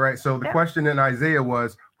 Right. So the question in Isaiah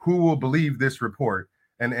was, who will believe this report?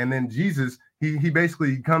 And then Jesus, he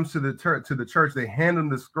basically comes to the church. They hand him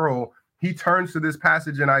the scroll. He turns to this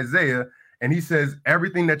passage in Isaiah, and he says,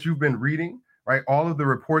 everything that you've been reading, right? All of the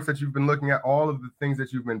reports that you've been looking at, all of the things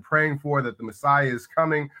that you've been praying for, that the Messiah is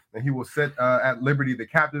coming, and he will set at liberty the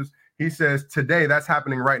captives. He says, today, that's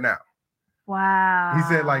happening right now. Wow. He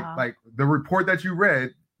said, like the report that you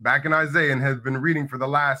read back in Isaiah and has been reading for the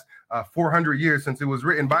last 400 years since it was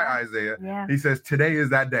written by Isaiah. Yeah. He says, today is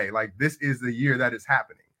that day. Like, this is the year that is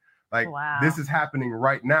happening. Like, this is happening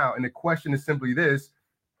right now. And the question is simply this: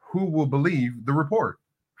 who will believe the report?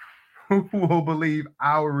 Who will believe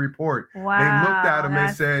our report? Wow, they looked at him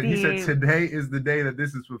and said, deep. he said, today is the day that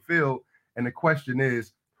this is fulfilled. And the question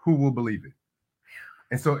is, who will believe it?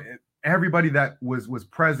 And so everybody that was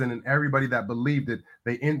present and everybody that believed it,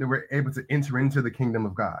 they were able to enter into the kingdom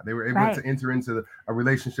of God. They were able to enter into a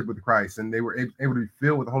relationship with Christ, and they were able to be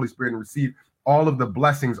filled with the Holy Spirit and receive all of the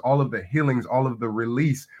blessings, all of the healings, all of the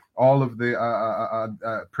release, all of the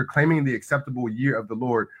proclaiming the acceptable year of the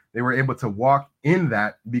Lord. They were able to walk in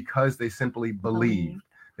that because they simply believed.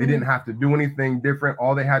 They didn't have to do anything different.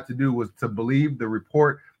 All they had to do was to believe the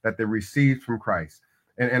report that they received from Christ.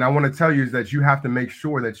 And I want to tell you is that you have to make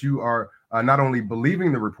sure that you are not only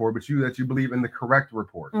believing the report, but that you believe in the correct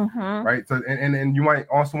report, right? So, and you might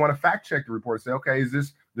also want to fact check the report and say, okay,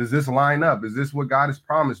 does this line up? Is this what God has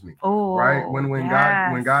promised me? Right?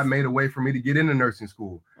 When God made a way for me to get into nursing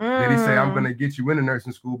school, did he say, I'm going to get you into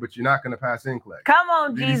nursing school, but you're not going to pass NCLEX? Come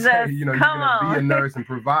on, did Jesus. Say, you're going to be a nurse and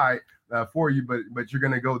provide for you, but you're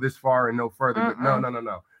going to go this far and no further. But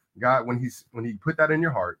no. God, when he put that in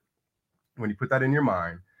your heart, when he put that in your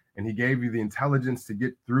mind, and he gave you the intelligence to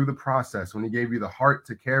get through the process, when he gave you the heart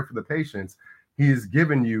to care for the patients, he has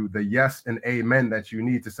given you the yes and amen that you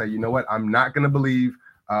need to say, you know what, I'm not going to believe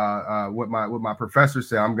what my professor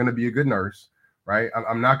said. I'm going to be a good nurse, right?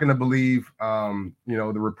 I'm not going to believe, the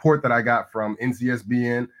report that I got from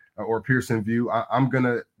NCSBN or Pearson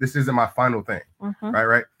VUE. This isn't my final thing,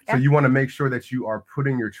 right? So you want to make sure that you are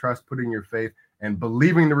putting your trust, putting your faith, and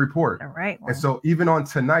believing the report. All right. And so even on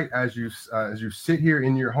tonight, as you sit here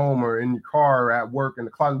in your home or in your car or at work, in the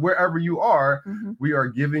closet, wherever you are, we are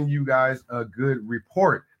giving you guys a good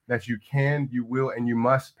report that you can, you will, and you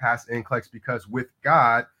must pass NCLEX, because with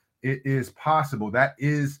God, it is possible. That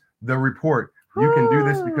is the report. You can do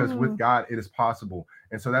this because with God, it is possible.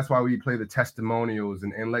 And so that's why we play the testimonials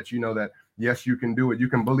and let you know that, yes, you can do it. You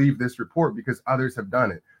can believe this report because others have done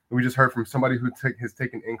it. We just heard from somebody who has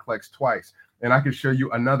taken NCLEX twice. And I could show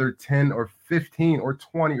you another 10 or 15 or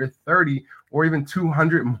 20 or 30 or even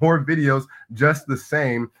 200 more videos just the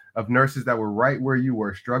same of nurses that were right where you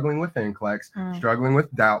were, struggling with NCLEX, struggling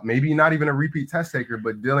with doubt, maybe not even a repeat test taker,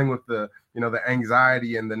 but dealing with the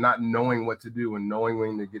anxiety and the not knowing what to do and knowing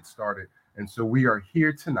when to get started. And so we are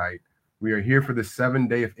here tonight. We are here for the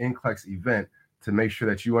 7-day of NCLEX event to make sure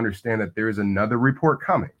that you understand that there is another report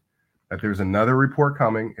coming. It's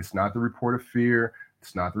not the report of fear.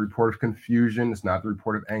 It's not the report of confusion. It's not the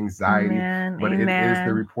report of anxiety, but it is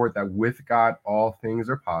the report that with God, all things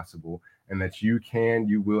are possible, and that you can,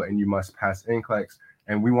 you will, and you must pass NCLEX.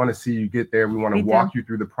 And we want to see you get there. We want to walk you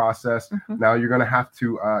through the process. Now you're going to have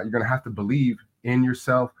to believe in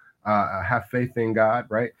yourself, have faith in God,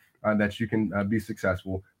 right? That you can be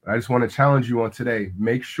successful. But I just want to challenge you on today.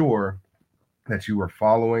 Make sure that you are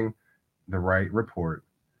following the right report.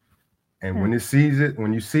 And when you see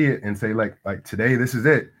it and say like today, this is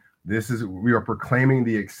it. We are proclaiming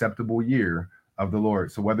the acceptable year of the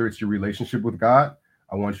Lord. So whether it's your relationship with God,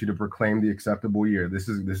 I want you to proclaim the acceptable year. This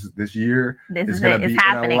year is is going to be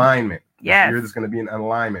happening. in alignment. Yes. This year is going to be in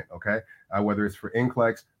alignment. Okay. Whether it's for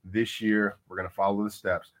NCLEX this year, we're going to follow the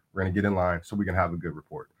steps. We're going to get in line so we can have a good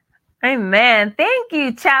report. Amen. Thank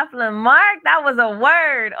you, Chaplain Mark. That was a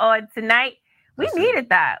word on tonight. We needed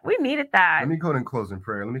that. Let me go ahead and close in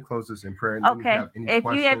prayer. Let me close this in prayer. Okay. If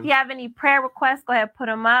you have any prayer requests, go ahead, put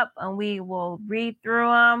them up and we will read through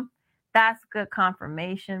them. That's good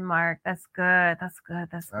confirmation, Mark. That's good.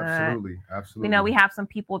 Absolutely. We know we have some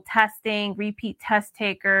people testing, repeat test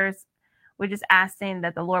takers. We're just asking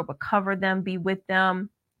that the Lord would cover them, be with them,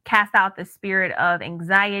 cast out the spirit of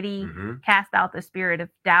anxiety, cast out the spirit of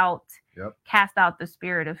doubt, cast out the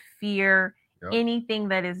spirit of fear, anything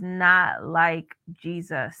that is not like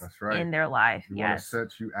Jesus in their life. We want to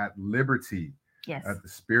set you at liberty. Yes. At the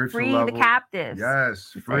spiritual free level. The captives.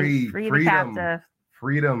 Yes. Free the captive.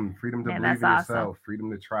 Freedom to believe in yourself, awesome. Freedom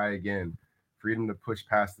to try again, freedom to push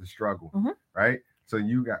past the struggle, right? So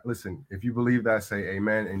listen, if you believe that, say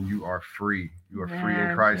amen, and you are free. You are free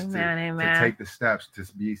in Christ to take the steps to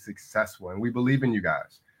be successful. And we believe in you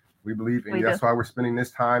guys. We believe in you. That's why we're spending this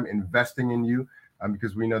time investing in you,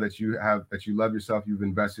 because we know that you love yourself, you've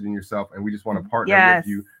invested in yourself, and we just want to partner with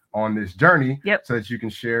you on this journey so that you can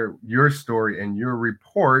share your story and your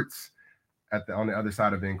reports on the other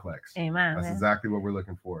side of NCLEX. Amen. That's exactly what we're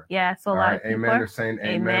looking for. Yeah. So a lot of people are saying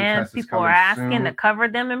amen. People are asking to cover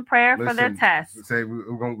them in prayer for their tests. Say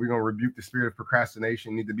we're going to rebuke the spirit of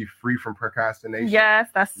procrastination. You need to be free from procrastination. Yes,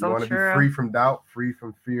 that's so true. You want to be free from doubt, free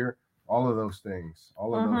from fear, all of those things.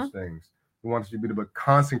 Those things. We want you to be able to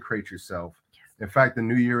consecrate yourself. In fact, the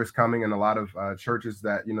new year is coming, and a lot of churches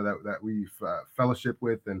that we fellowship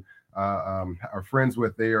with and are friends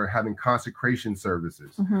with, they are having consecration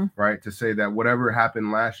services, right? To say that whatever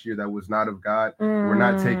happened last year that was not of God, we're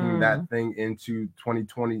not taking that thing into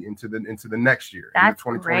 2020, into the next year, that's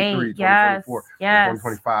 2023, great. 2024,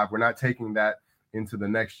 2025. We're not taking that into the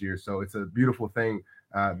next year. So it's a beautiful thing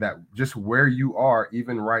that just where you are,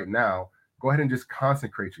 even right now, go ahead and just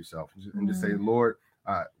consecrate yourself and just say, Lord,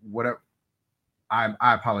 whatever. I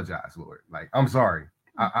apologize, Lord. Like, I'm sorry.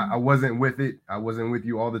 I wasn't with it. I wasn't with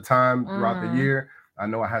you all the time throughout the year. I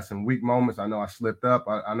know I had some weak moments. I know I slipped up.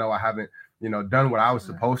 I know I haven't, done what I was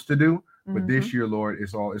supposed to do. But this year, Lord,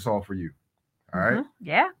 it's all for you. All right.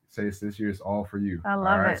 Yeah. Say this year is all for you. I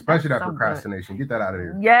love it. Especially that procrastination. Get that out of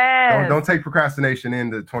here. Yeah. Don't take procrastination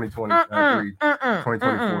into 2023,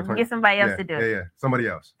 2024. Get somebody else to do it. Yeah. Somebody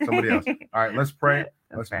else. All right. Let's pray.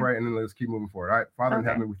 Let's pray, and then let's keep moving forward. All right. Father in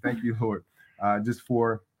heaven, we thank you, Lord, just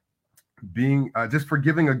for giving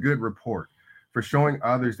a good report, for showing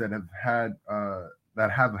others that have had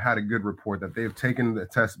a good report, that they've taken the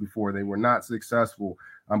test before, they were not successful,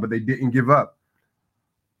 but they didn't give up,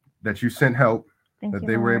 that you sent help, that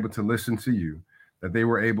they were able to listen to you, that they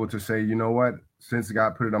were able to say, you know what, since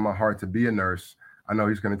God put it on my heart to be a nurse, I know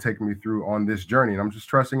he's going to take me through on this journey, and I'm just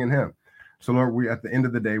trusting in him. So Lord, we at the end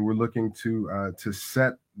of the day, we're looking to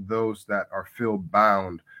set those that feel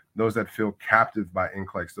bound, those that feel captive by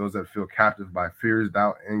NCLEX, those that feel captive by fears,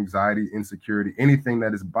 doubt, anxiety, insecurity, anything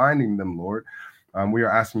that is binding them, Lord. We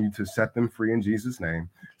are asking you to set them free in Jesus' name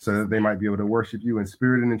so that they might be able to worship you in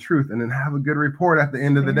spirit and in truth, and then have a good report at the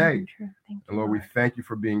end of the day. And Lord, we thank you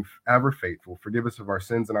for being ever faithful. Forgive us of our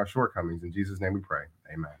sins and our shortcomings. In Jesus' name we pray.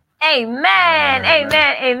 Amen.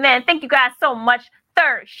 Amen. Thank you guys so much.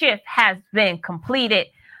 Third shift has been completed.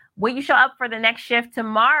 Will you show up for the next shift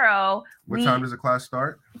tomorrow? What time does the class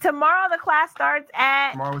start? Tomorrow the class starts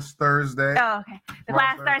at... Tomorrow is Thursday. Oh, okay. The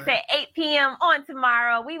class starts at 8 p.m. on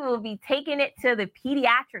tomorrow. We will be taking it to the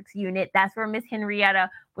pediatrics unit. That's where Miss Henrietta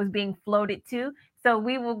was being floated to. So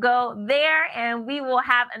we will go there and we will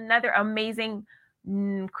have another amazing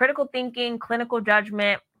critical thinking, clinical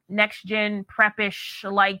judgment, next gen prep-ish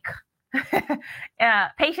like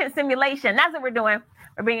patient simulation. That's what we're doing.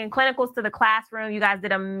 We're bringing clinicals to the classroom. You guys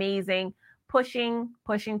did amazing, pushing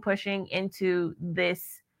into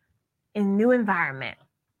this new environment.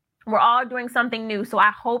 We're all doing something new. So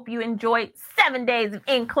I hope you enjoyed 7 days of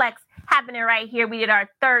NCLEX happening right here. We did our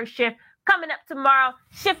third shift coming up tomorrow.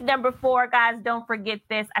 Shift number 4, guys. Don't forget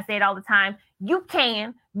this. I say it all the time. You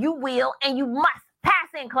can, you will, and you must pass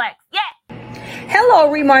NCLEX. Yeah.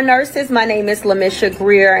 Hello, Remar nurses. My name is Lamisha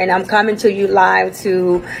Greer, and I'm coming to you live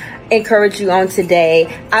to encourage you on today.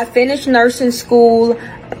 I finished nursing school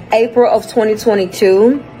April of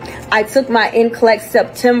 2022. I took my NCLEX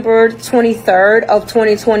September 23rd of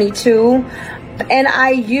 2022, and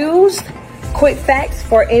I used Quick Facts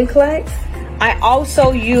for NCLEX. I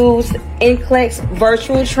also used NCLEX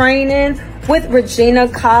virtual training with Regina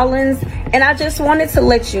Collins. And I just wanted to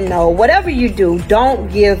let you know, whatever you do, don't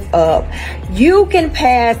give up. You can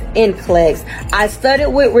pass NCLEX. I studied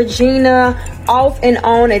with Regina off and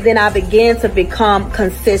on, and then I began to become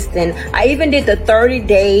consistent. I even did the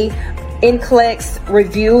 30-day NCLEX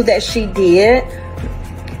review that she did.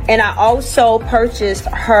 And I also purchased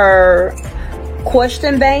her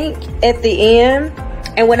question bank at the end.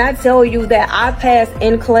 And when I tell you that I passed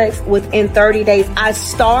NCLEX within 30 days, I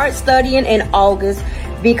started studying in August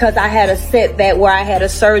because I had a setback where I had a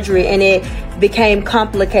surgery and it became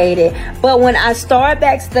complicated. But when I started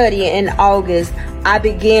back studying in August, I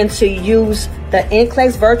began to use the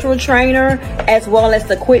NCLEX virtual trainer as well as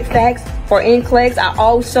the quick facts for NCLEX. I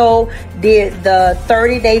also did the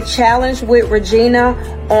 30-day challenge with Regina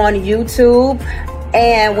on YouTube.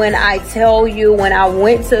 And when I tell you, when I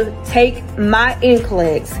went to take my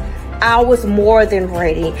NCLEX, I was more than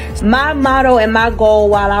ready. My motto and my goal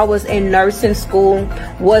while I was in nursing school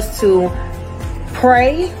was to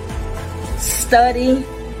pray, study,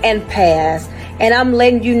 and pass. And I'm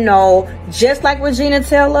letting you know, just like Regina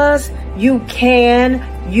tell us, you can,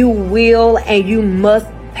 you will, and you must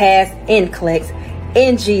pass NCLEX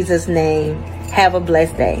in Jesus' name. Have a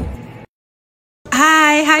blessed day.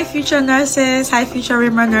 Hi future nurses, hi future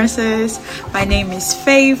REMA nurses. My name is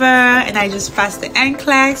Favor and I just passed the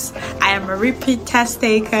NCLEX. I am a repeat test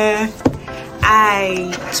taker.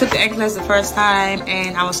 I took the NCLEX the first time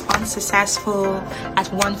and I was unsuccessful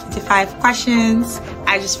at 155 questions.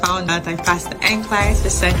 I just found out I passed the NCLEX. They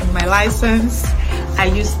sent me my license. I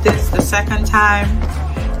used this the second time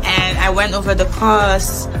and I went over the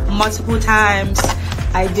course multiple times.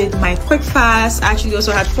 I did my quick fast. I actually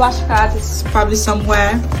also had flashcards. It's probably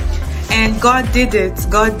somewhere. And God did it.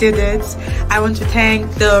 God did it. I want to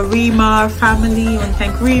thank the REMA family. I want to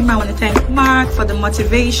thank REMA. I want to thank Mark for the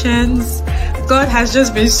motivations. God has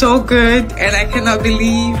just been so good and I cannot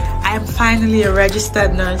believe I am finally a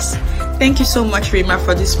registered nurse. Thank you so much, REMA,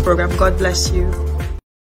 for this program. God bless you.